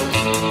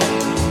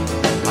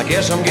 I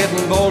guess I'm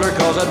getting bolder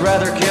cause I'd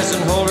rather kiss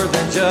and hold her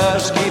than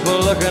just keep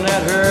looking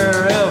at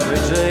her every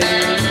day.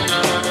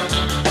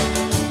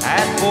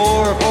 At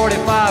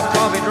 4:45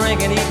 coffee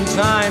drinking, eating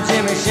time,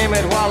 Jimmy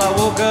shimmied while I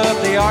woke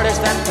up the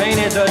artist that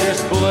painted the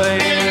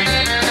display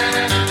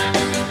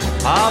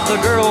of the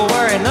girl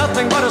wearing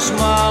nothing but a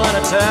smile and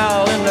a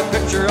towel in the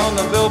picture on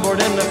the billboard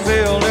in the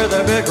field near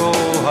the big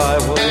old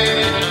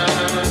highway.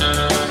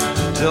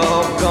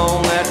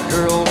 Doggone that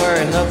girl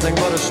wearing nothing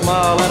but a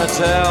smile and a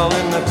towel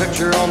in the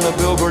picture on the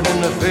billboard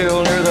in the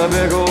field near the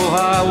big old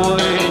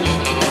highway.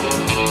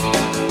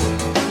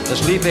 The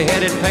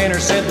sleepy-headed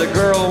painter said the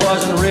girl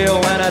wasn't real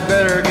and I'd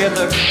better get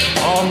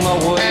on my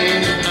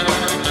way.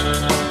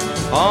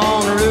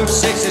 On Route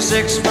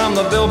 66 from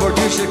the billboard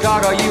to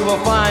Chicago, you will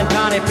find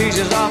tiny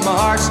pieces of my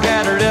heart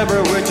scattered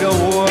every which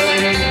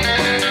way.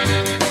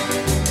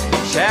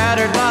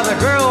 Shattered by the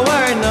girl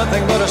wearing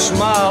nothing but a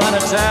smile and a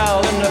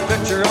towel in the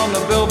picture on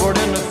the billboard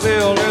in the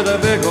field near the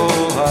big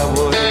old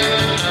highway.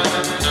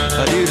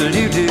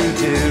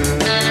 A-doodle-doo-doo-doo.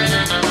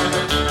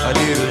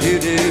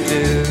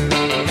 A-doodle-doo-doo-doo.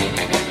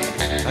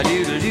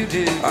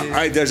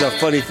 There's a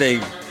funny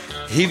thing.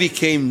 He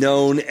became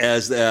known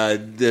as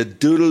the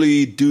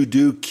doodly doo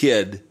doo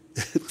kid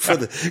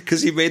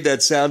because he made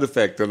that sound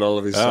effect on all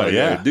of his songs.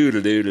 Yeah.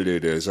 Doodle doodle doo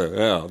doo.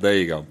 So, there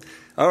you go.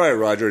 All right,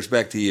 Roger, it's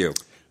back to you.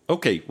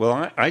 Okay,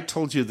 well, I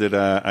told you that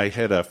I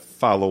had a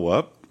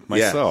follow-up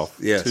myself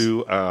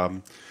to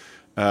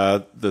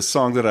the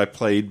song that I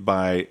played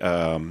by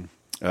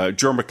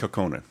Jorma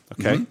Kaukonen,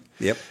 okay?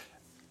 Mm-hmm. Yep.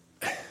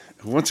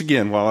 Once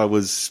again, while I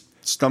was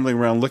stumbling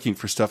around looking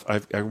for stuff,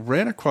 I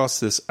ran across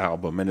this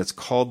album, and it's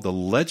called The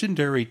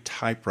Legendary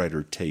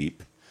Typewriter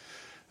Tape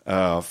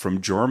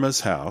from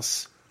Jorma's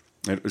house.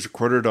 And it was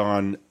recorded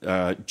on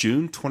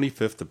June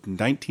 25th of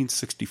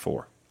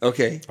 1964.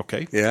 Okay.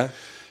 Okay? Yeah.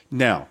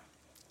 Now,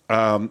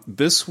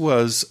 this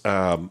was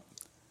at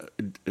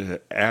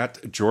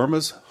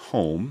Jorma's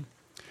home,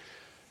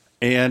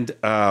 and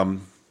well,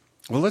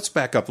 let's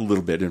back up a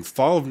little bit. In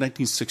fall of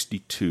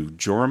 1962,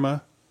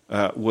 Jorma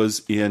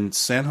was in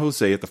San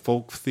Jose at the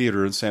Folk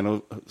Theater in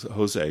San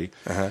Jose,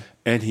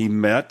 and he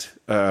met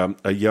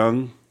a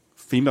young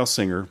female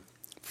singer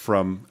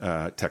from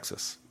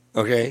Texas.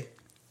 Okay.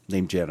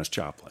 Named Janis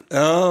Joplin.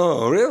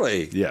 Oh,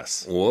 really?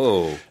 Yes.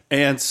 Whoa.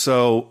 And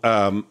so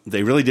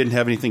they really didn't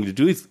have anything to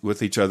do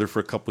with each other for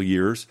a couple of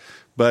years,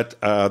 but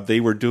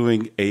they were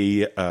doing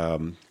a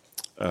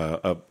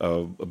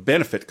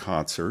benefit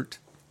concert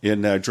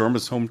in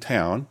Jorma's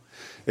hometown.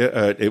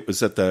 It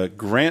was at the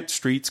Grant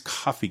Street's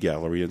Coffee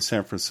Gallery in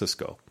San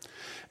Francisco.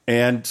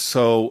 And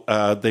so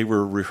they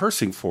were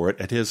rehearsing for it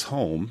at his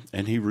home,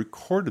 and he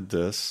recorded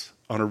this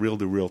on a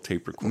reel-to-reel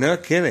tape recorder. No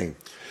kidding.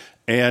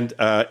 And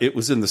it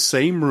was in the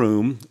same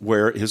room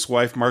where his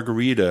wife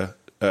Margarita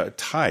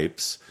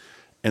types,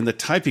 and the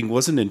typing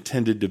wasn't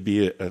intended to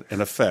be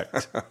an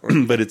effect,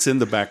 but it's in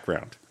the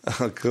background.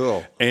 Oh,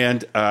 cool.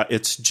 And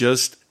it's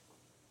just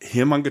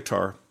him on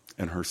guitar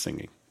and her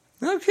singing.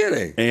 No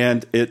kidding.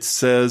 And it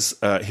says,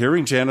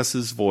 hearing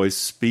Janis's voice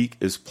speak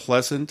is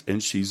pleasant,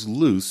 and she's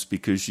loose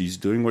because she's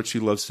doing what she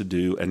loves to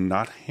do and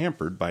not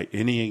hampered by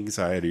any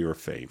anxiety or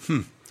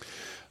fame.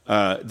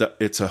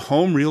 It's a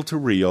home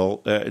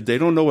reel-to-reel. They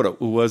don't know what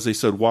it was. They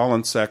said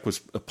Wallensack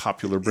was a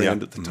popular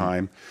brand at the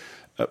time.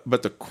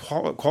 But the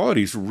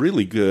quality is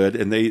really good,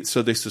 and they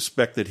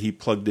suspect that he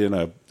plugged in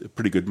a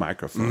pretty good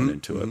microphone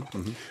into it.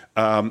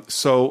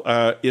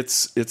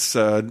 It's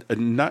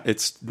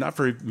not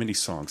very many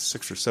songs,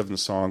 6 or 7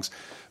 songs,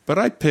 but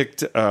I picked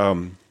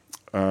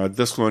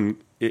this one.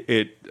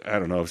 I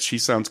don't know. She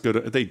sounds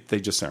good. They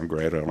just sound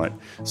great on it.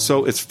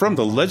 So it's from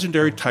the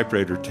Legendary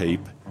Typewriter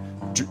Tape.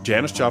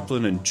 Janis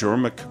Joplin and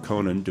Jorma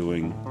Kaukonen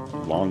doing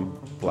 "Long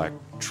Black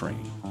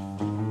Train."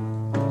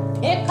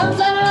 Here comes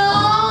that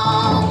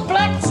long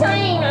black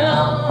train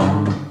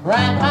along,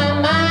 right by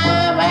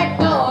my back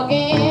door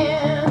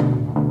again.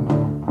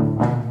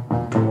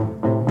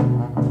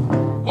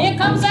 Here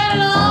comes that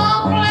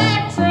long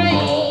black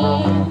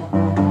train,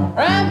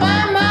 right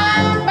by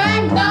my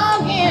back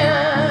door again.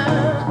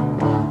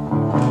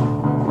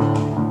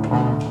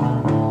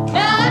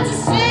 Now it's the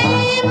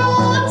same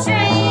old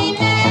train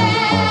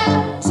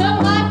now, took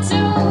my 2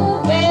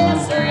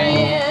 best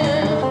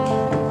friends.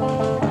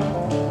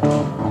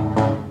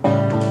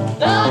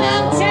 Though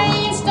that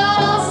train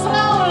starts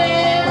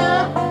slowly,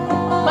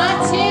 my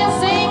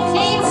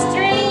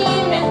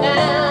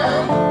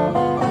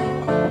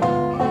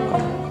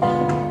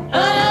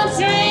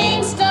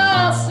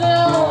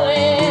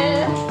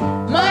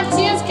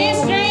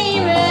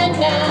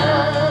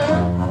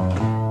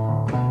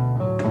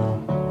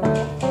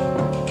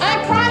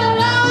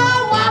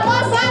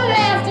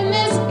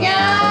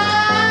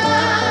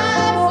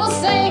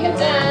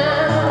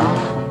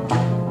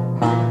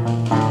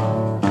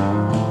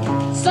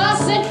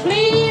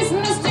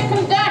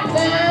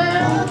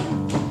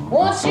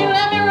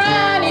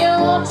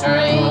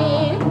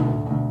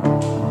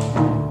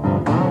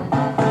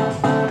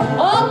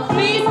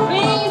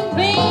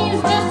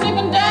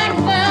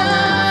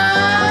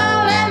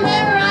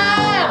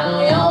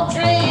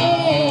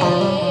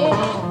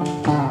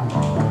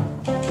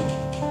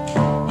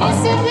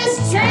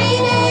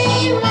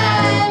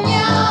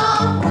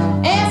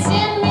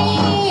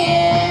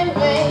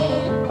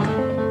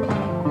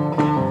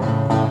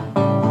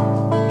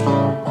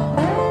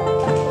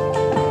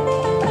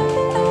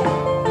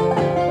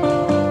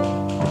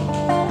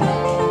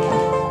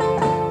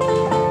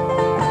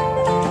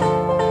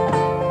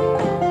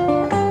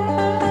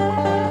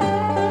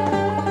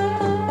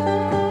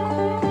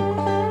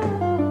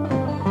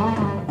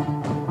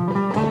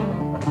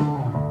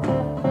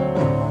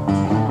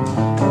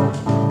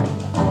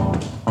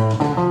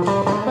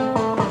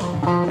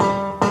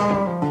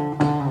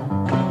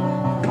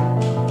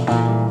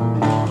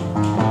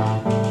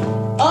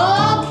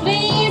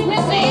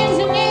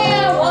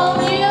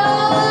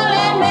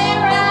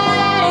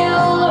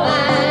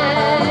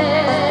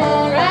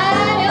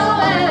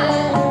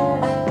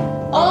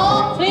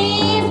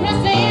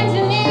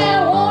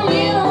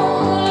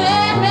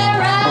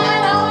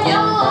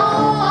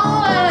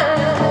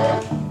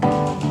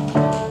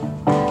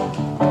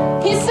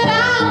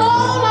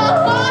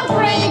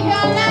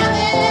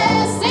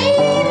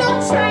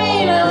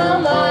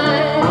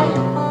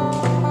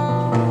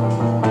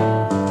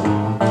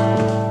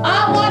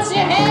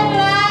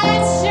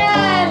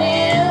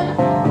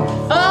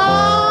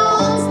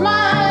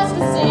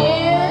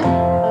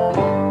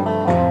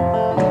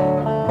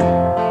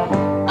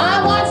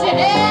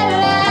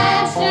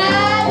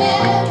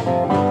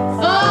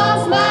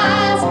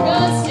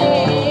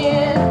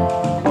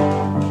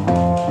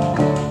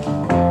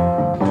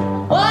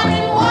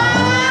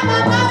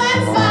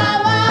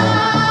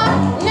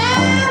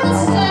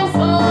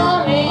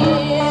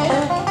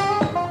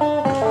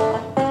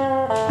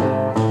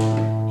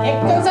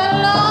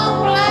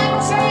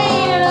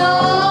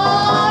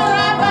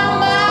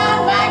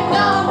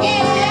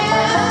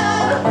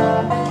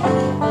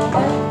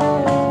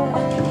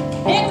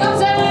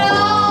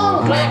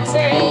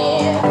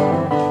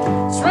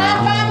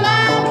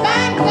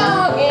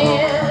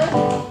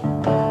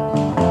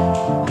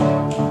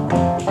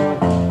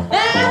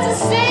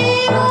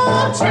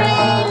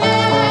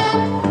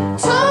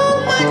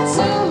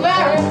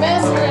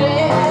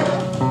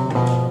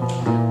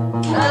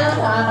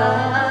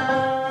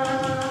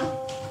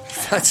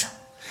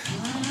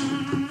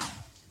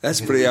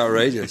That's pretty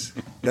outrageous.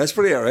 That's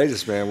pretty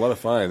outrageous, man. What a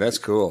find. That's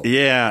cool.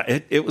 Yeah,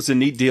 it was a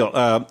neat deal.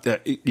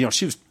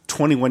 She was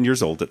 21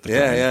 years old at the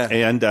time.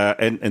 Yeah.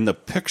 And the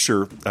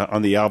picture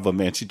on the album,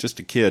 man, she's just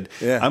a kid.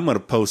 Yeah. I'm going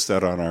to post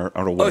that on our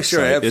website. Oh,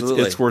 sure,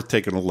 absolutely. It's worth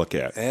taking a look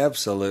at.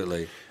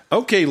 Absolutely.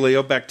 Okay,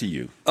 Leo, back to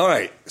you. All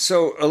right.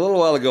 So a little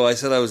while ago, I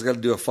said I was going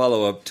to do a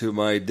follow-up to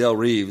my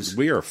Derrieres.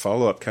 We are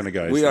follow-up kind of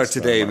guys. We are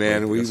today,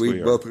 man. Yes,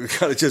 We both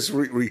kind of just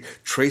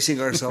retracing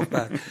ourselves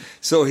back.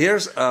 So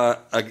here's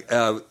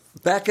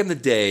back in the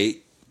day,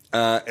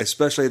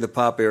 especially the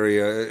pop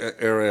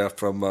area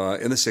from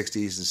in the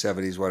 60s and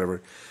 70s,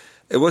 whatever,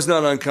 it was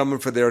not uncommon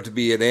for there to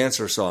be an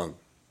answer song.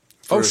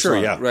 Oh, sure,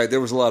 yeah. Right,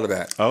 there was a lot of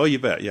that. Oh, you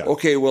bet, yeah.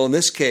 Okay, well, in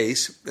this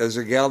case, there's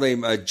a gal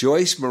named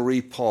Joyce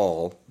Marie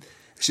Paul.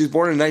 She was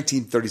born in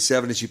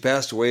 1937, and she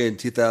passed away in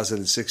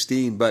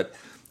 2016, but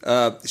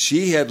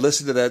she had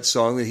listened to that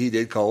song that he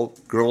did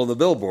called Girl on the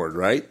Billboard,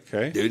 right?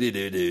 Okay.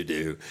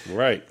 Do-do-do-do-do.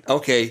 Right.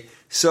 Okay,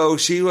 so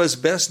she was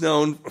best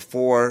known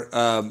for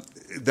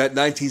that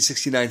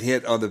 1969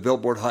 hit on the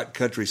Billboard Hot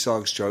Country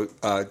Songs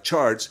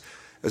charts.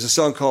 There's a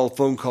song called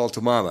Phone Call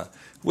to Mama,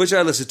 which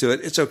I listened to it.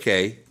 It's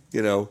okay,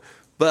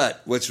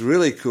 But what's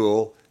really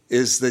cool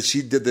is that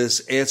she did this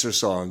answer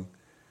song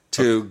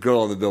to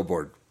Girl on the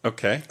Billboard.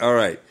 Okay. All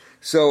right.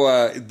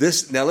 So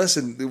now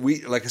listen,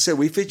 like I said,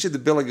 we featured the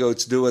Billy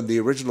Goats doing the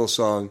original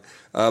song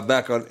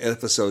back on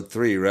episode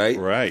 3, right?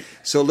 Right.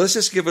 So let's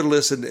just give it a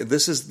listen.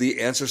 This is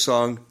the answer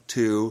song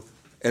to,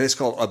 and it's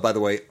called, by the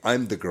way,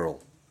 I'm the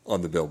Girl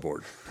on the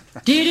Billboard.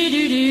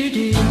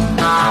 Do-do-do-do-do.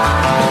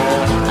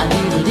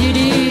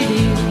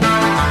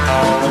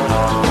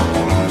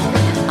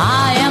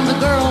 I am the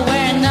girl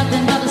wearing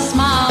nothing but a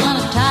smile and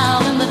a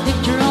towel and the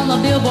picture on the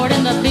billboard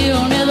in the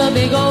field near the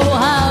big old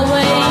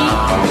highway.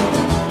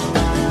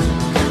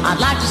 I'd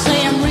like to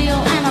say I'm real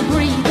and I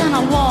breathe and I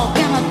walk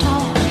and I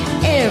talk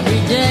every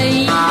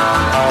day.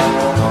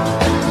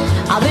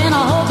 I've been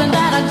hoping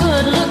that a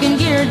good-looking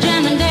gear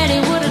jamming daddy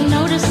would have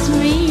noticed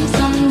me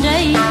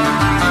someday.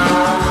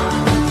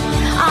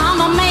 I'm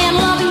a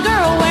man-loving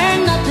girl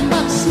wearing nothing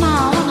but a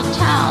smile and a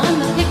towel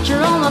and the picture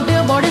on the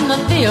billboard in the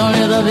field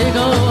near the big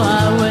old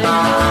highway.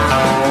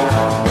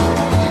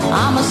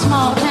 I'm a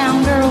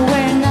small-town girl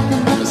wearing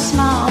nothing but a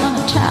smile and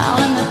a towel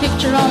and the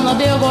picture on the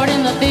billboard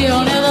in the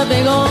field near the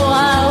big old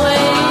highway.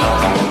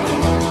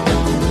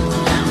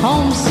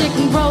 Homesick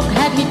and broke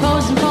had me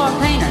posing for a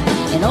painter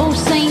in old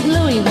St.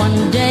 Louis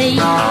one day.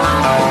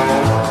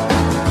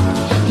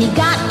 He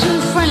got too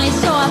friendly,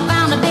 so I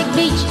found a big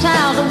beach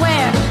towel to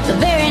wear the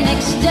very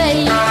next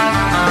day.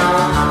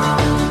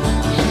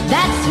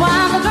 That's why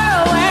I'm a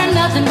girl wearing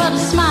nothing but a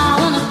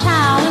smile and a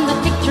towel and the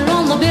picture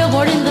on the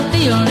billboard in the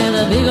field near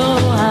the big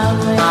old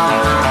highway.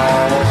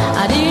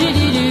 I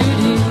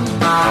do-do-do-do-do.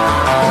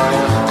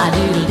 I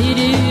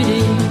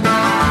do-do-do-do-do.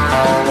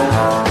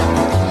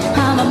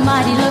 I'm a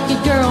mighty lucky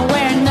girl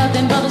wearing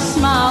nothing but a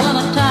smile and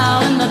a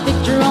towel and the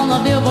picture on the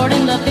billboard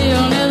in the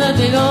field near the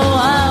big old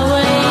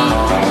highway.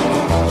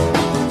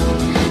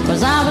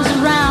 'Cause I was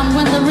around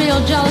when the real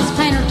jealous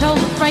painter told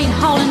the freight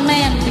hauling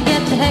man to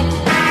get the heck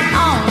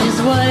on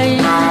his way.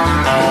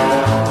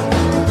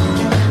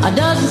 A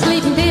dozen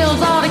sleeping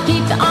pills ought to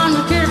keep the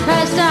onlooker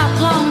passed out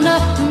long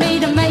enough for me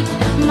to make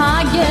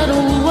my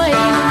getaway.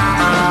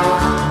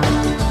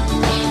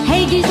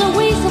 Hey, Geezer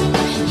Weasel,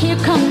 here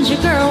comes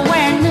your girl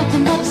wearing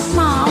nothing but a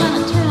smile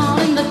and a towel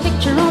and the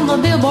picture on the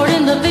billboard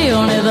in the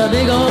field near the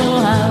big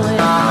old highway.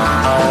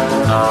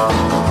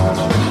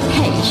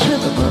 Hey,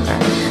 sugar booger,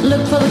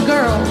 look for the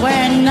girl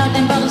wearing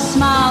nothing but a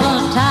smile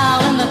and a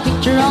towel and the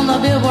picture on the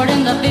billboard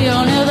in the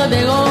field near the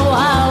big old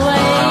highway.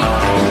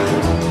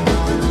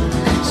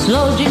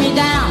 Slow Jimmy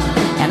down,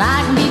 and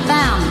I can be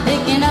found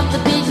picking up the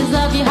pieces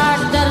of your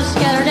heart that are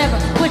scattered every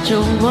which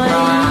way.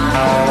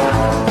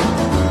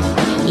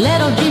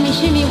 Little Jimmy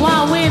shimmy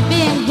while we're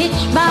being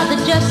hitched by the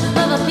justice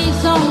of the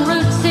peace on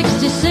Route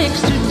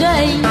 66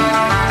 today.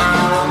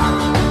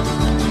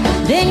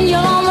 Then you're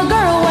on the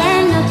girl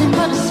wearing nothing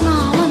but a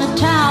smile and a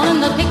towel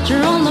and the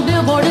picture on the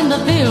billboard in the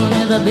field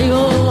near the big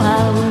old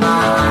highway.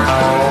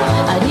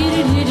 I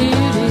do-do-do-do-do.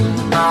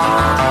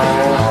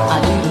 I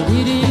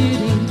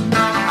do-do-do-do-do.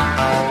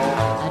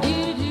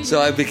 So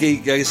I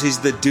guess he's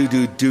the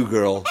do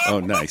girl. Oh,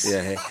 nice.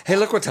 Yeah. Hey,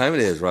 look what time it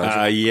is,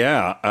 Roger.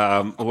 Yeah.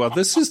 Well,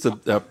 this is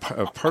the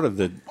part of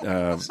the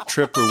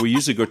trip where we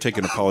usually go take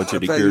an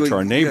apologetic beer to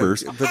our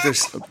neighbors,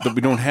 but we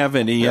don't have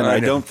any, and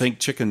I don't think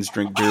chickens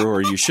drink beer,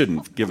 or you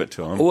shouldn't give it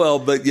to them. Well,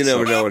 but you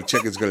never know what a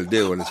chicken's going to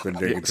do when it's been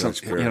drinking so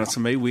much beer.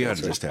 So maybe we ought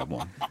to just have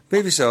one.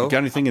 Maybe so. You got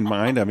anything in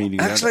mind? I mean,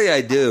 actually,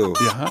 I do.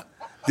 Yeah.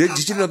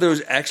 Did you know there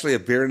was actually a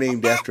beer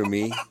named after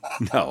me?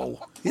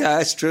 No. Yeah,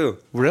 that's true.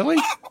 Really?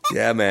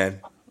 Yeah,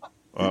 man.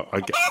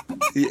 Okay.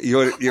 You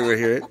want to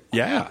hear it?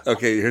 Yeah.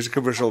 Okay, here's a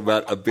commercial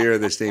about a beer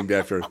that's named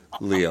after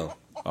Leo.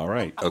 All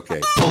right. Okay.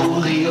 Oh,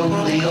 Leo,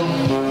 Leo.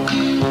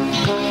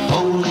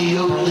 Oh,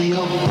 Leo,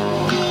 Leo.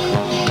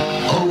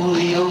 Oh,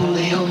 Leo,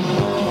 Leo.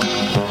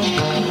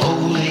 Oh,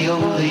 Leo,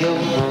 Leo.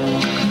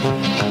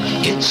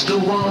 It's the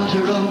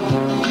water,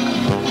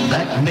 oh,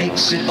 that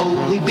makes it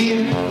only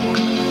beer.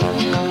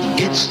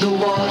 It's the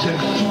water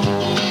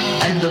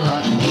and a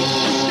lot more.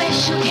 It's the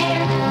special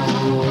care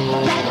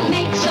that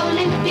makes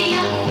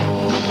Olympia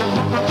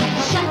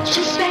such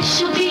a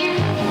special beer.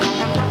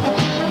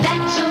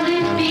 That's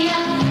Olympia.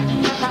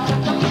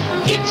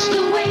 It's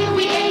the way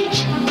we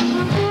age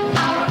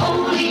our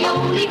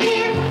Oli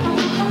beer.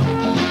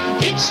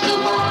 It's the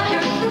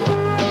water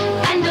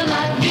and a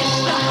lot.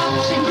 It's the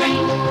hops and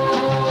grain,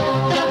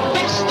 the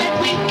best that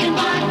we can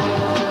find.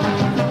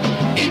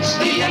 It's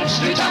the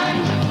extra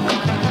time.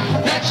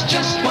 That's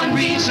just one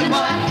reason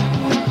why.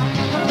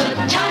 The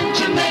time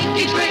to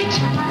make it great,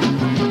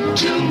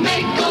 to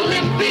make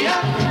Olympia.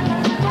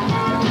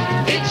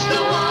 It's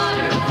the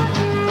water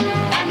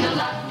and a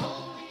lot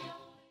more.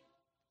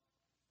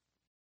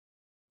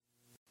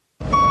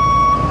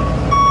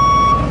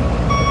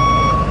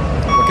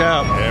 Look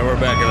out. And we're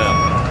backing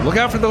up. Look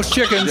out for those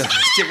chickens.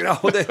 Chicken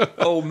all day.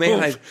 Oh,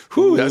 man.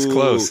 Whew, that's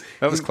close.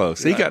 That was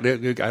close. He got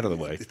out of the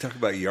way. They talk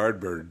about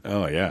Yardbird.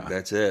 Oh, yeah.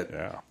 That's it.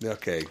 Yeah.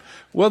 Okay.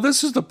 Well,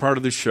 this is the part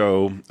of the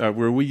show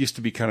where we used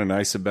to be kind of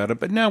nice about it,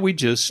 but now we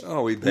just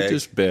we beg.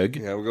 just beg.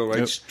 Yeah, we'll go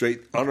right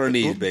straight on our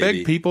knees, We'll baby.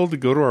 beg people to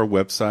go to our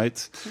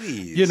websites.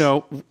 Please. You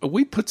know,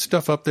 we put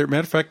stuff up there.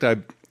 Matter of fact, I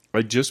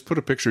just put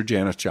a picture of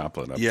Janis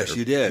Joplin up there. Yes,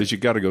 you did. Because you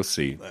got to go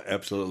see.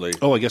 Absolutely.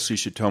 Oh, I guess you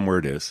should tell them where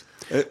it is.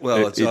 It's on our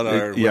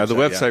website. Yeah, the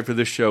website for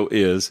this show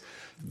is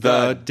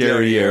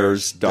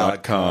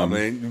thederrieres.com.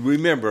 And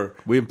remember,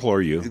 we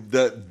implore you,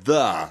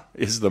 the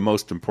is the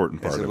most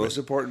important part is of the it. most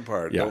important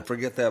part. Yeah. Don't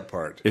forget that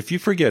part. If you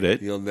forget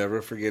it, You'll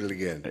never forget it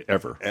again.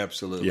 ever.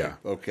 Absolutely. Yeah.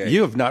 Okay.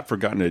 You have not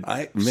forgotten it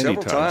many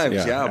several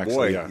times. Yeah,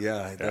 actually, boy.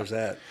 yeah. There's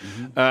that.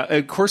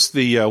 Of course,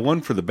 the one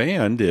for the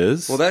band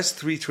is... Well, that's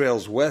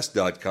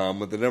threetrailswest.com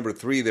with the number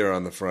 3 there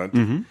on the front.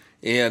 Mm-hmm.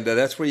 And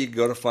that's where you can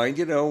go to find,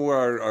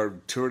 our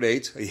tour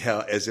dates.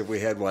 Yeah, as if we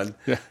had one.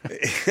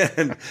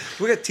 And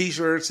we got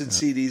T-shirts and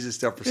CDs and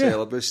stuff for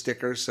sale. There's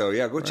stickers. So,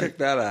 go check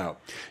that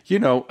out.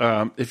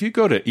 If you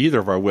go to either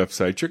of our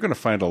websites, you're going to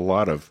find a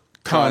lot of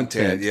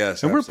content.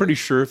 Yes, and we're pretty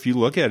sure if you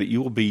look at it,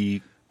 you will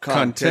be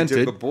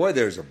contented. But, boy,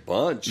 there's a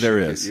bunch. There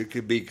is. You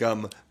could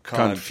become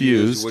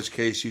Confused. in which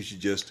case you should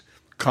just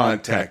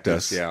Contact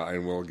us. Yeah,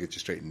 and we'll get you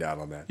straightened out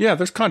on that. Yeah,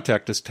 there's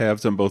contact us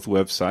tabs on both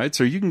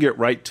websites, or you can get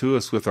right to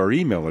us with our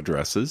email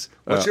addresses.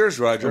 What's yours,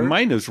 Roger?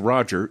 Mine is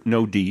Roger,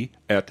 no D,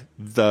 at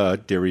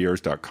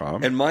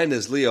thederrieres.com. And mine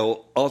is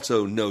Leo,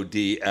 also no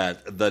D,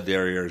 at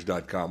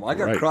thederrieres.com. I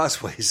got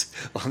crossways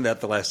on that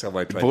the last time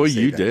I tried Boy, to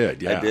say you that.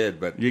 did, yeah. I did,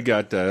 but you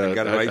got, I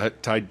got it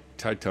right.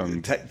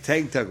 Tie-tongued.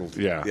 Tang-tongued.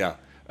 Yeah.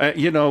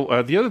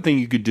 The other thing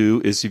you could do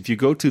is if you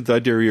go to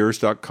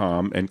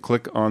thederrieres.com and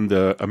click on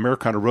the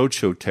Americana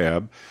Roadshow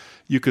tab,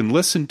 you can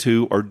listen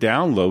to or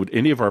download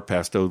any of our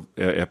past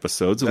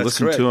episodes and That's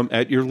listen correct. to them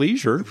at your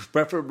leisure.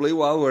 Preferably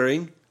while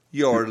wearing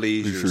your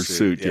leisure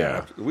suit.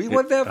 Yeah. We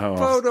want that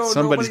photo.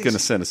 Somebody's going to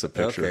send us a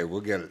picture. Okay,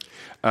 we'll get it.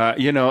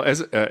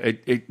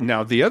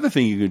 Now, the other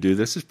thing you can do,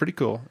 this is pretty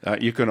cool.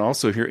 You can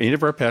also hear any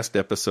of our past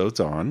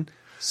episodes on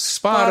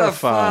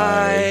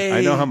Spotify.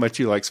 I know how much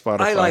you like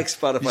Spotify. I like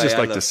Spotify. You just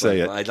like love to say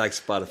Spotify. it. I like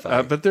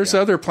Spotify. But there's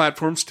other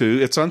platforms too.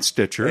 It's on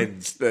Stitcher.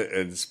 And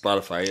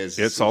Spotify is.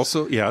 It's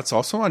also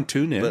on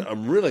TuneIn. But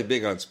I'm really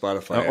big on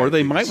Spotify. Or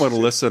they might want to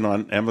listen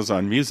on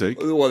Amazon Music.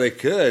 Well, they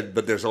could,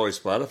 but there's always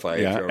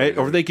Spotify.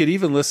 Yeah, or they could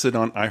even listen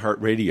on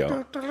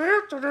iHeartRadio.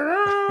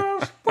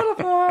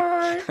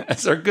 Spotify.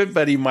 As our good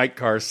buddy Mike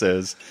Carr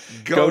says,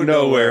 go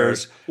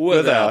nowheres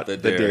without the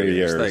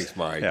Derrieres. Thanks,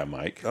 Mike. Yeah,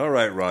 Mike. All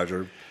right,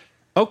 Roger.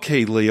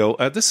 Okay, Leo,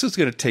 this is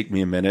going to take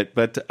me a minute,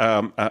 but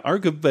our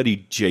good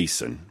buddy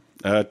Jason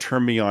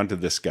turned me on to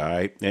this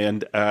guy,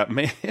 and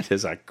man, it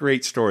is a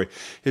great story.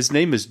 His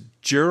name is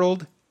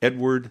Gerald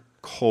Edward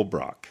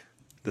Colbrock.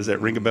 Does that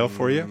ring a bell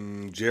for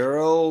you?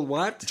 Gerald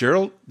what?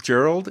 Gerald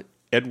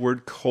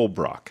Edward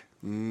Colbrock.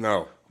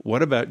 No.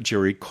 What about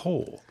Jerry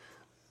Cole?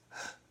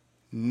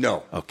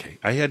 No. Okay,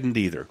 I hadn't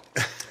either.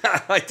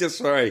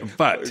 Sorry,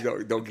 but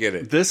don't get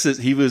it.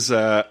 He was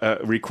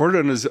recorded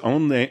on his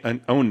own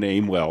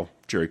name. Well,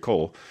 Jerry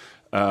Cole,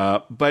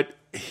 but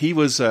he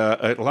was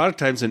a lot of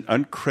times an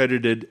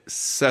uncredited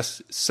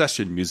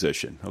session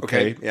musician.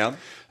 Okay, yeah.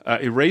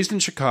 He raised in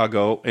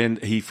Chicago,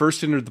 and he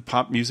first entered the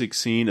pop music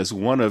scene as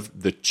one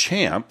of the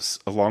Champs,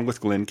 along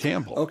with Glenn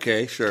Campbell.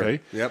 Okay, sure. Okay,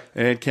 yep.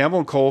 And Campbell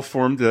and Cole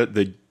formed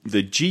the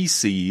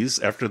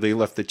GCs after they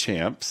left the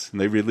Champs,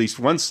 and they released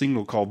one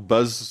single called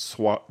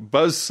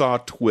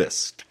Buzzsaw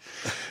Twist.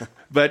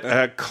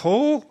 But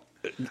Cole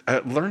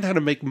learned how to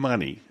make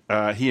money.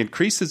 He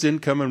increased his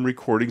income and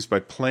recordings by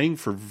playing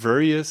for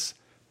various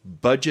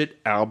budget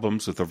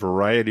albums with a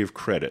variety of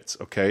credits,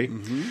 okay?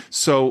 Mm-hmm.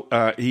 So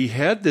he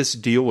had this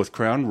deal with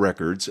Crown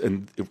Records,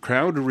 and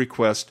Crown would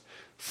request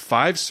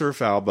 5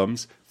 surf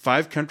albums,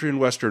 5 country and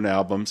western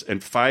albums,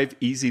 and 5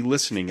 easy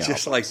listening albums.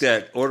 Just like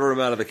that. Order them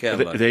out of the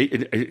catalog.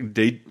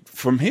 They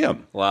from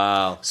him.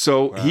 Wow.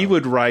 So he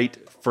would write,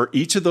 for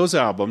each of those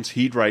albums,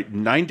 he'd write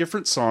 9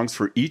 different songs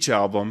for each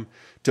album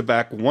to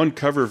back one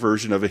cover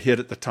version of a hit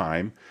at the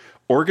time,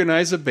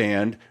 organize a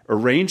band,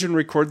 arrange and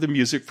record the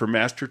music for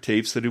master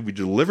tapes that would be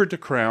delivered to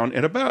Crown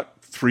in about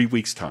 3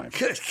 weeks' time.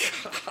 Good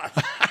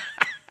God.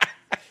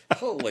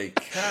 Holy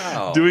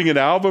cow. Doing an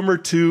album or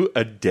two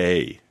a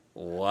day.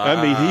 Wow.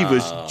 I mean, he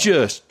was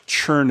just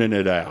churning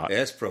it out.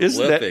 That's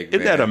prolific,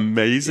 Isn't that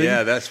amazing?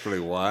 Yeah, that's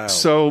pretty wild.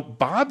 So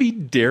Bobby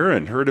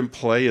Darin heard him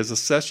play as a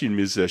session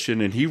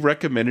musician, and he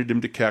recommended him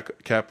to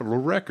Capitol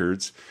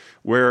Records,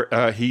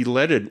 where he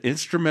led an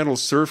instrumental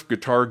surf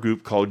guitar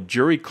group called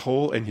Jerry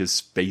Cole and his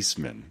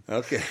Spacemen.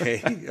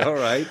 Okay, all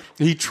right.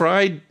 He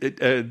tried,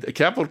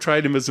 Capitol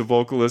tried him as a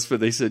vocalist, but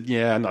they said,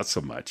 yeah, not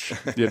so much,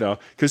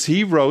 because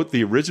he wrote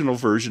the original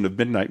version of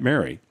Midnight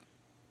Mary.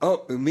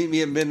 Oh, Meet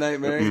Me at Midnight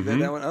Mary? Mm-hmm.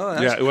 That one? Oh,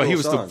 that's a cool he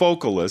was song. the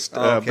vocalist,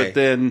 okay. but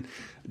then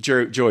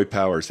Joey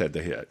Powers had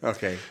the hit.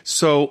 Okay.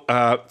 So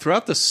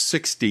throughout the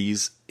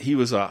 60s, he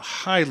was a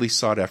highly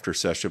sought-after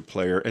session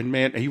player. And,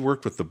 man, he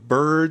worked with the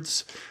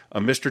Byrds,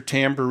 Mr.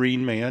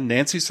 Tambourine Man,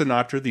 Nancy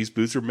Sinatra, These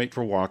Boots Are Made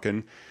for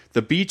Walking,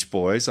 the Beach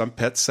Boys on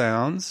Pet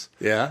Sounds,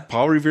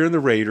 Paul Revere and the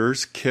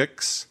Raiders,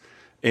 Kicks,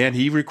 and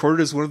he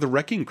recorded as one of the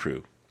Wrecking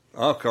Crew.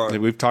 Oh, cool.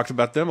 We've talked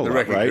about them a lot,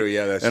 Wrecking right? Crew,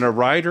 yeah, that's and a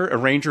writer,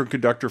 arranger, and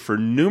conductor for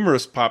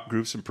numerous pop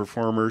groups and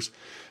performers,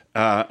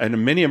 and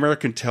in many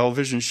American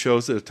television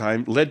shows at the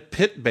time, led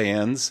pit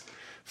bands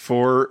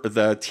for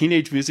the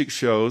teenage music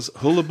shows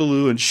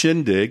Hullabaloo and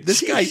Shindig.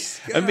 This guy,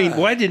 I mean,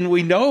 why didn't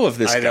we know of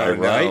this guy, don't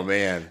right? know,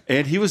 man.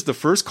 And he was the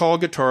first call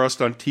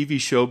guitarist on TV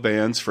show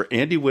bands for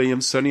Andy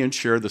Williams, Sonny and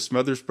Cher, the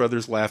Smothers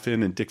Brothers,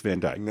 Laugh-In, and Dick Van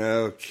Dyke.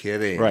 No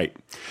kidding. Right.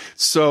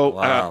 So,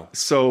 Wow.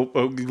 So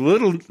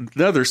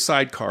another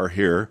sidecar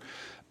here.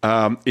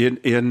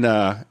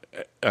 In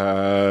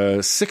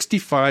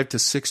 65 to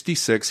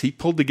 66, he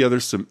pulled together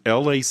some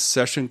LA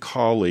session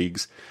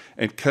colleagues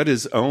and cut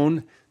his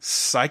own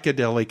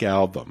psychedelic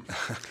album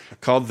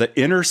called The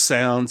Inner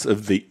Sounds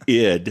of the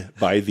Id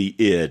by the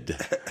Id.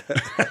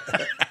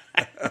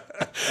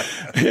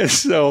 And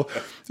so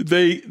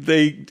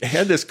they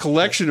had this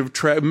collection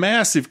of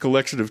massive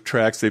collection of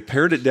tracks. They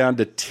pared it down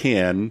to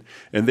 10,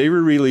 and they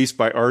were released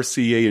by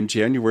RCA in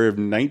January of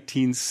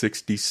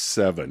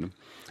 1967.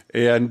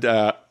 And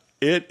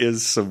it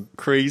is some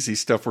crazy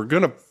stuff. We're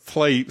going to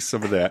play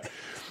some of that.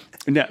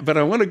 Now, but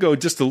I want to go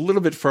just a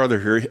little bit farther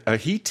here.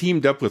 He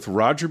teamed up with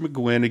Roger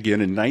McGuinn again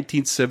in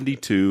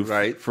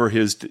 1972 for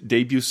his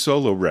debut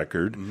solo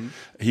record. Mm-hmm.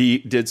 He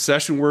did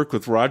session work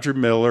with Roger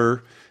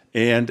Miller.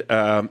 And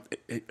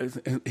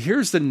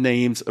here's the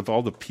names of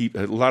all the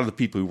people, a lot of the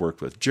people he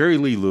worked with: Jerry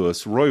Lee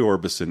Lewis, Roy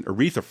Orbison,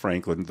 Aretha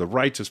Franklin, the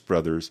Righteous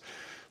Brothers,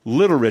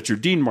 Little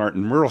Richard, Dean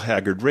Martin, Merle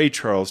Haggard, Ray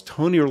Charles,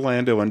 Tony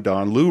Orlando and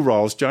Don, Lou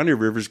Rawls, Johnny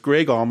Rivers,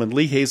 Greg Allman,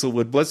 Lee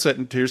Hazelwood, Blood, Sweat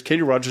and Tears,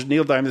 Kenny Rogers,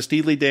 Neil Diamond,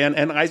 Steely Dan,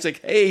 and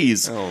Isaac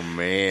Hayes. Oh,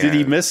 man. Did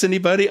he miss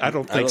anybody? I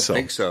don't think so. I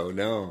don't think so,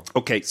 no.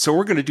 Okay, so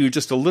we're going to do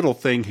just a little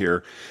thing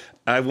here.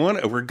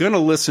 We're going to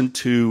listen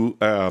to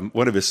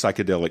one of his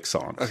psychedelic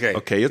songs.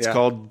 Okay, it's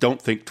called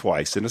Don't Think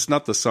Twice, and it's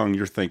not the song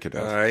you're thinking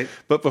of. All right.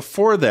 But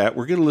before that,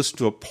 we're going to listen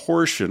to a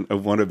portion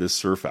of one of his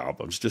surf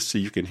albums, just so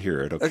you can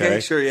hear it, Okay,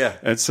 sure, yeah.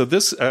 And so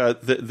this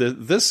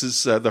this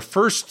is the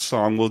first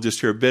song we'll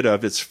just hear a bit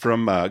of. It's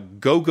from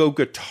Go-Go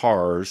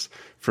Guitars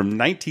from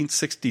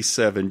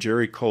 1967,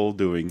 Jerry Cole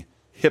doing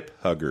Hip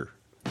Hugger.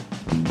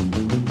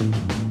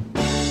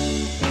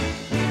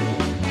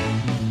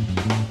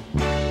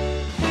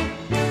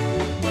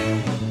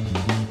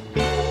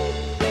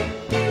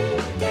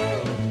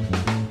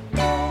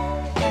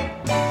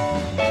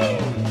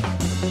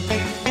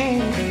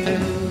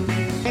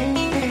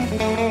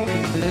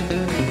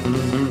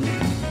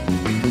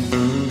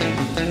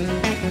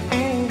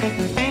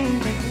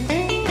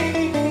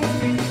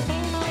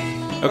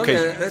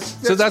 Okay,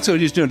 so that's what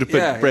he's doing to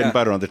put bread and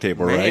butter on the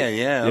table, right?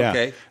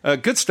 Okay.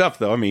 Good stuff,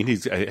 though. I mean,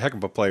 he's a heck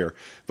of a player.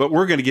 But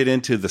we're going to get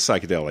into the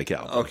psychedelic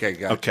album. Okay,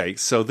 got it. Okay,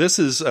 so this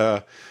is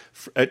now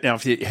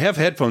if you have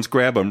headphones,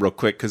 grab them real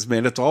quick because,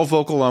 man, it's all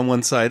vocal on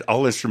one side,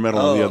 all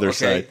instrumental on the other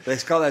side.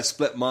 Let's call that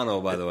split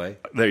mono, by the way.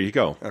 There you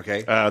go.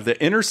 Okay. The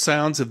Inner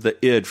Sounds of the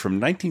Id from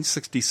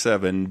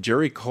 1967,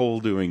 Jerry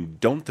Cole doing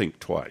Don't Think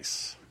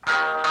Twice.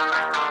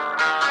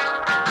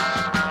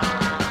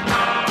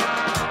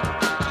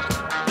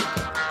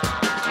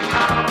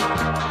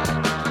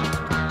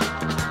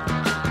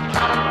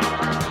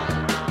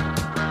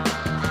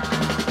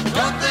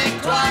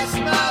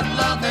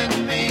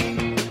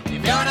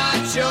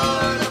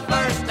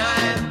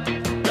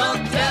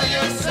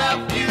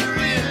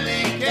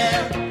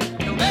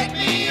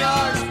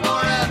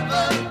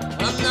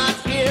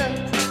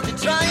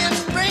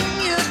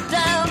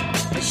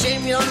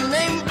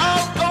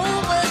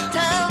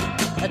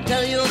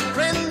 Tell your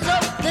friends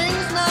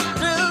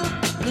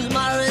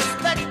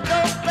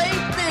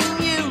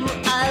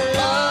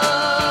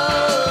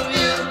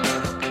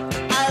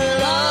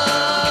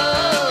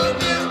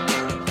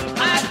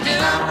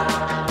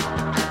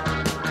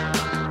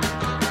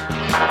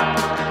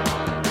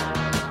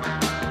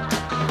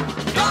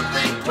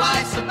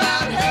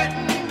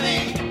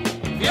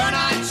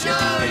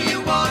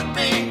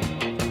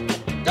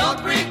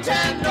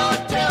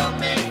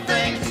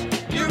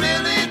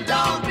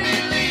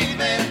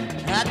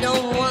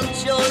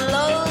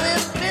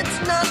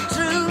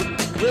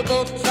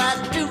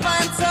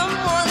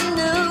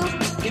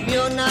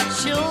you're not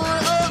sure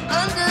or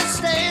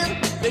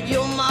understand that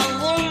you're my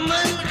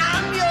woman,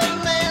 I'm your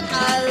man. I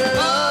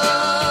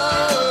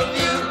love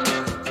you.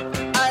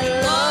 I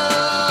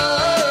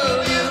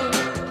love you.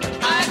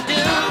 I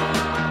do.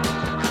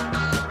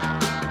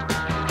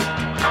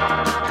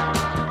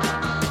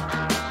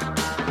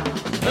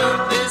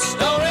 Heard this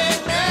story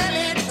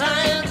many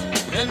times,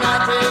 and I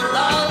feel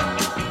love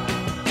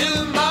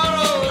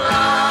tomorrow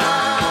lies.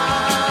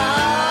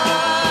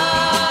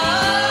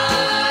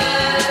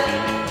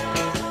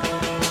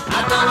 I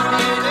don't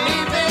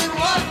believe in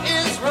what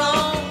is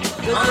wrong,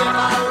 'cause if I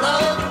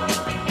love,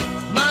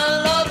 my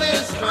love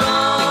is strong.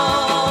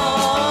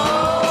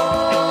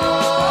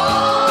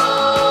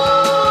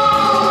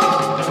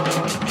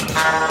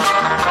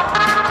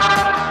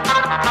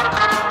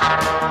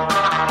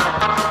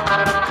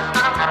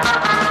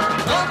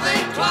 Don't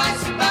think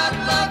twice about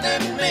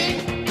loving me.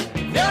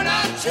 You're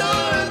not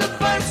sure the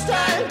first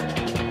time.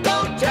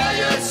 Don't tell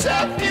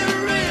yourself you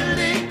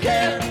really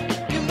care.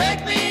 You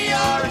make me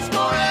yours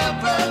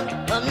forever.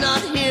 I'm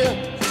not here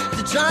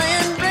to try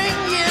and bring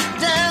you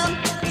down.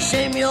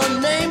 Shame your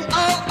name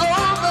all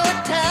over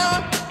town.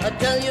 I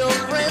tell your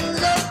friends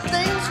of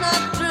things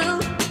not true.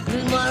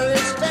 Lose my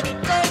respect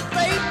or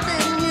faith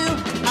in you.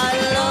 I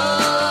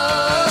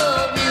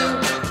love you.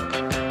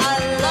 I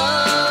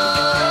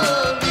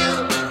love you.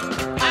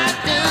 I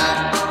do.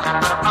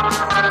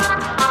 I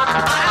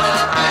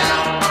love you.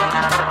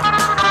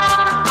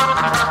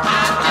 I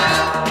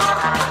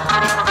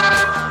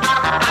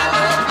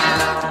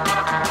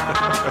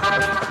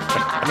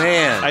do.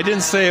 Man. I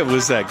didn't say it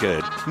was that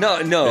good.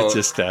 No. It's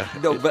just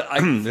No, but I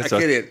it's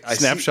get a it. I see-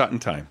 snapshot in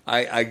time.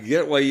 I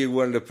get why you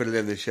wanted to put it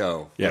in the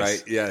show. Yes.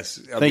 Right? Yes.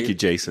 Thank you,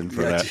 Jason,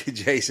 for that.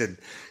 Jason.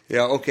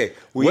 Yeah, okay.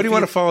 Well, What do if you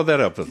want to follow that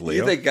up with, You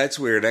Leo? think that's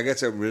weird? I got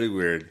something really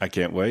weird. I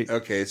can't wait.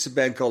 Okay, it's a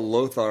band called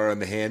Lothar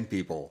and the Hand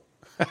People.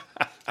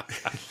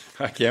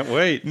 I can't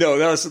wait. No,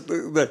 that was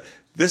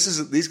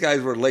these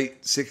guys were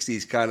late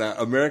 '60s kind of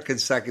American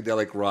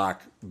psychedelic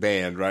rock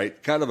band,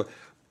 right? Kind of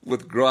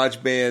with garage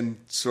band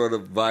sort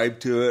of vibe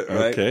to it,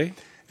 right? Okay.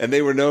 And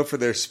they were known for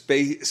their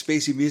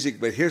spacey music.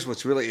 But here's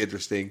what's really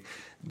interesting: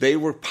 they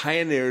were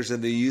pioneers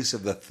in the use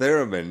of the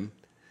theremin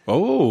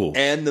Oh,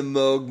 and the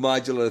Moog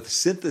modular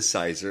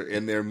synthesizer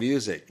in their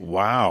music.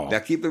 wow. Now,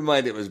 keep in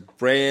mind, it was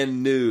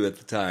brand new at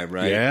the time,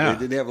 right? Yeah. They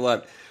didn't have a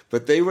lot.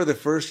 But they were the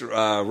first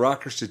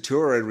rockers to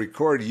tour and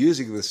record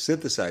using the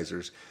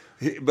synthesizers.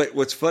 But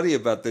what's funny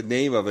about the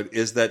name of it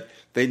is that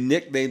they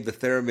nicknamed the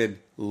theremin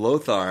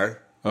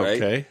Lothar,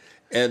 right? Okay.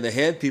 And the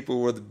Hand People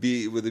were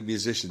the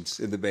musicians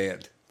in the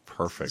band.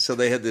 Perfect. So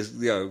they had this,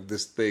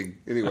 this thing.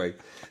 Anyway,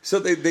 so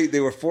they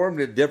were formed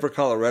in Denver,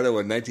 Colorado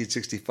in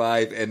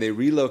 1965, and they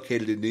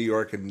relocated to New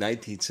York in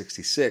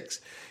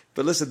 1966.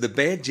 But listen, the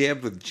band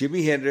jammed with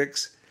Jimi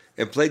Hendrix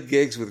and played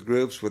gigs with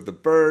groups with the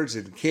Byrds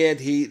and Canned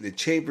Heat and the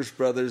Chambers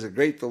Brothers, the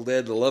Grateful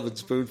Dead, the Lovin'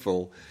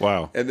 Spoonful.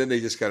 Wow. And then they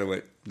just kind of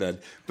went none.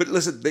 But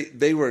listen,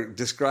 they were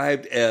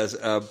described as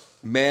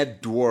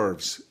mad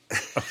dwarves.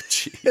 Oh,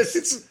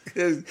 jeez.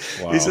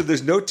 He said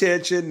there's no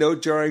tension, no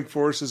jarring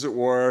forces at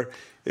war.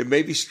 It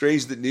may be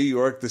strange that New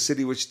York, the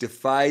city which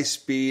defies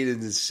speed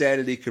and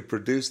insanity, could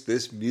produce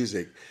this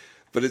music.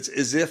 But it's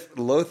as if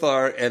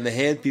Lothar and the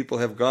Hand People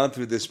have gone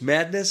through this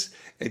madness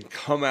and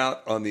come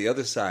out on the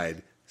other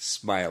side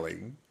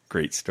smiling.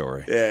 Great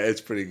story. Yeah,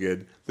 it's pretty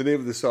good. The name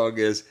of the song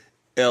is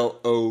Love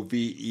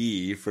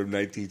from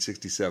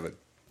 1967.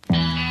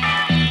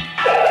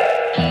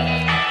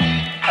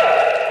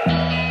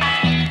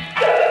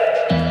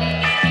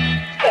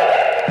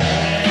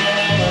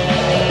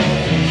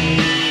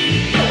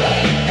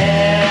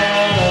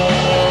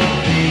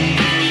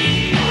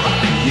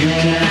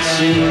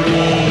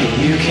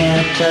 You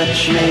can't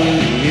touch me,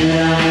 you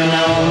don't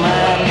know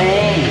my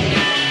name.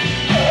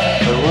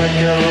 But what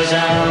goes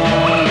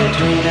on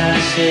between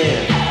us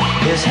here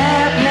is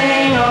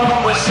happening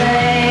all the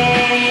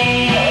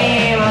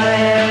same. I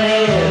am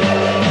here,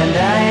 and I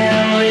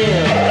am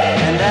real,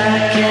 and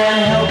I can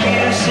help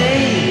you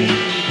see.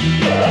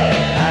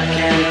 I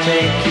can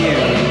take you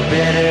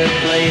better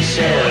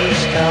places,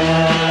 come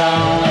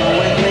along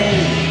with me.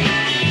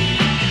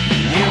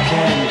 You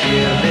can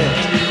give it,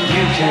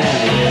 you can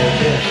live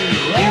it,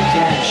 you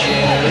can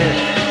share it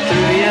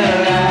through your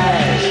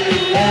eyes.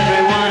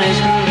 Everyone is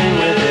grooving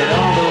with it,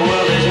 all the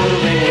world is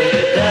moving with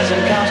it.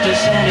 Doesn't cost a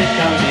cent, it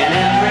comes in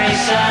every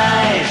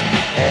size.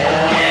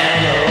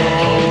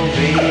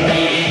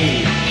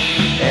 L-O-V-E,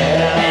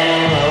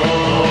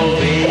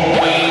 L-O-V-E,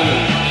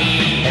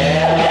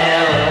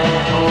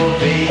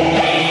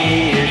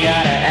 L-O-V-E. You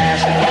gotta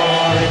ask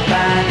for it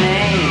by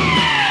name.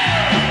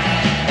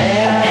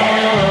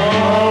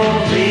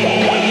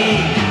 L-O-V-E,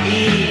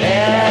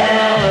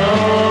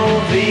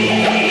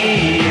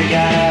 L-O-V-E. You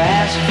gotta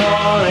ask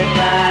for it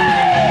by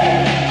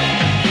name.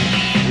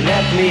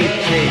 Let me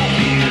take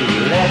you,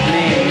 let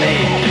me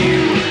make you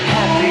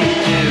happy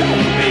to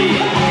be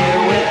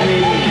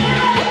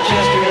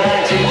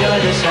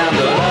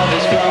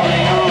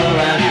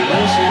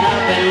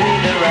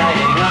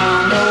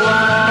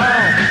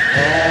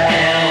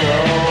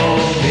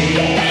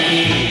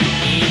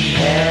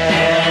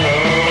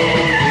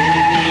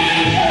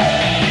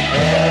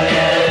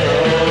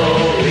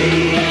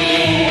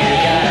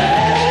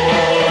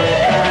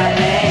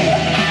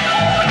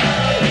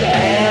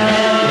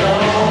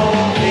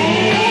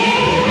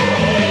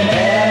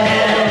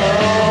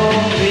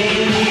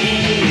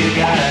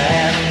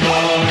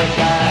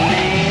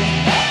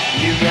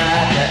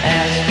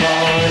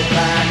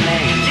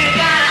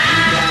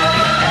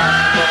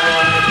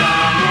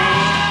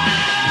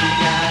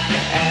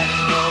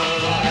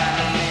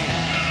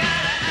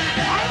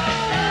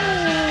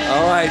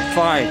right,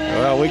 fine.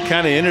 Well, we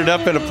kind of ended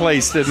up in a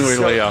place, didn't we,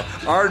 Leo?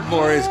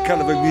 Ardmore is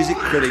kind of a music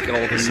critic all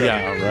of a sudden.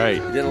 Yeah, right.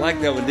 You didn't like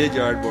that one, did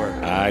you, Ardmore?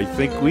 I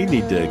think we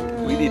need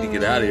to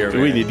get out of here,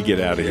 man. We need to get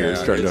out of here. Yeah,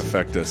 It's starting to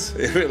affect us.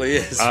 It really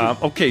is.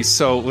 Okay,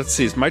 so let's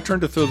see. It's my turn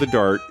to throw the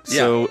dart. Yeah.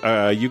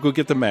 So you go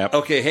get the map.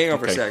 Okay, hang on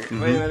for a Okay. second.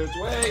 Mhm. Wait a minute,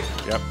 wait.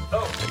 Yep.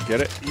 Oh,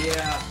 Get it?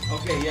 yeah.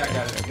 Okay, yeah, I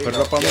got it. Put it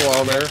up on the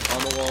wall there.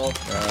 On the wall.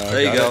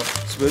 There you got go. it.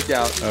 Smoothed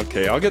out.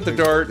 Okay, I'll get the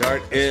dart.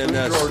 Dart in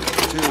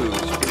spoon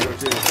or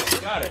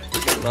two. Got it. We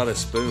got a lot of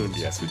spoons.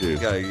 Yes, we do.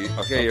 Okay, you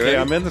Okay, ready?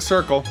 I'm in the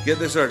circle. Get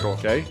the circle.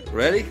 Okay.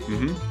 Ready?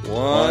 Mm-hmm.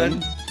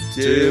 1,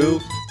 2, 2,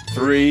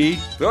 3.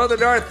 Throw the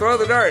dart. Throw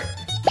the dart.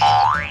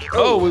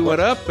 Oh, we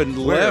went up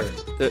and Where?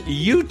 left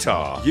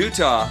Utah.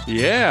 Utah.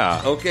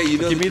 Yeah. Okay, you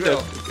know give the me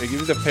drill. give me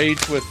the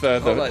page with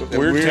Hold on, the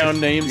weird town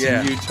names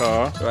yeah. in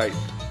Utah. Right.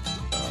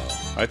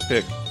 I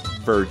picked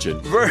Virgin.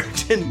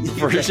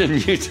 Virgin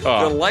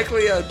Utah. The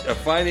likelihood of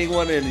finding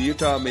one in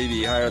Utah may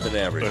be higher than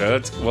average.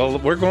 Well,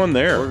 we're going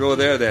there. We're going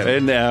there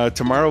then. And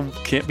tomorrow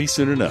can't be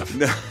soon enough.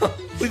 No.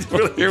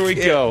 Here we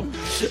go.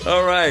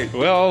 All right.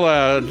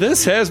 Well,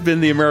 this has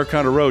been the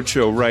Americana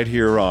Roadshow right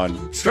here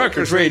on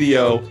Truckers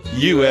Radio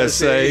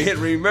USA. And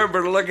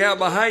remember to look out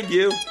behind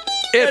you.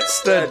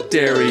 It's the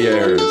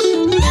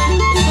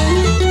Derrieres.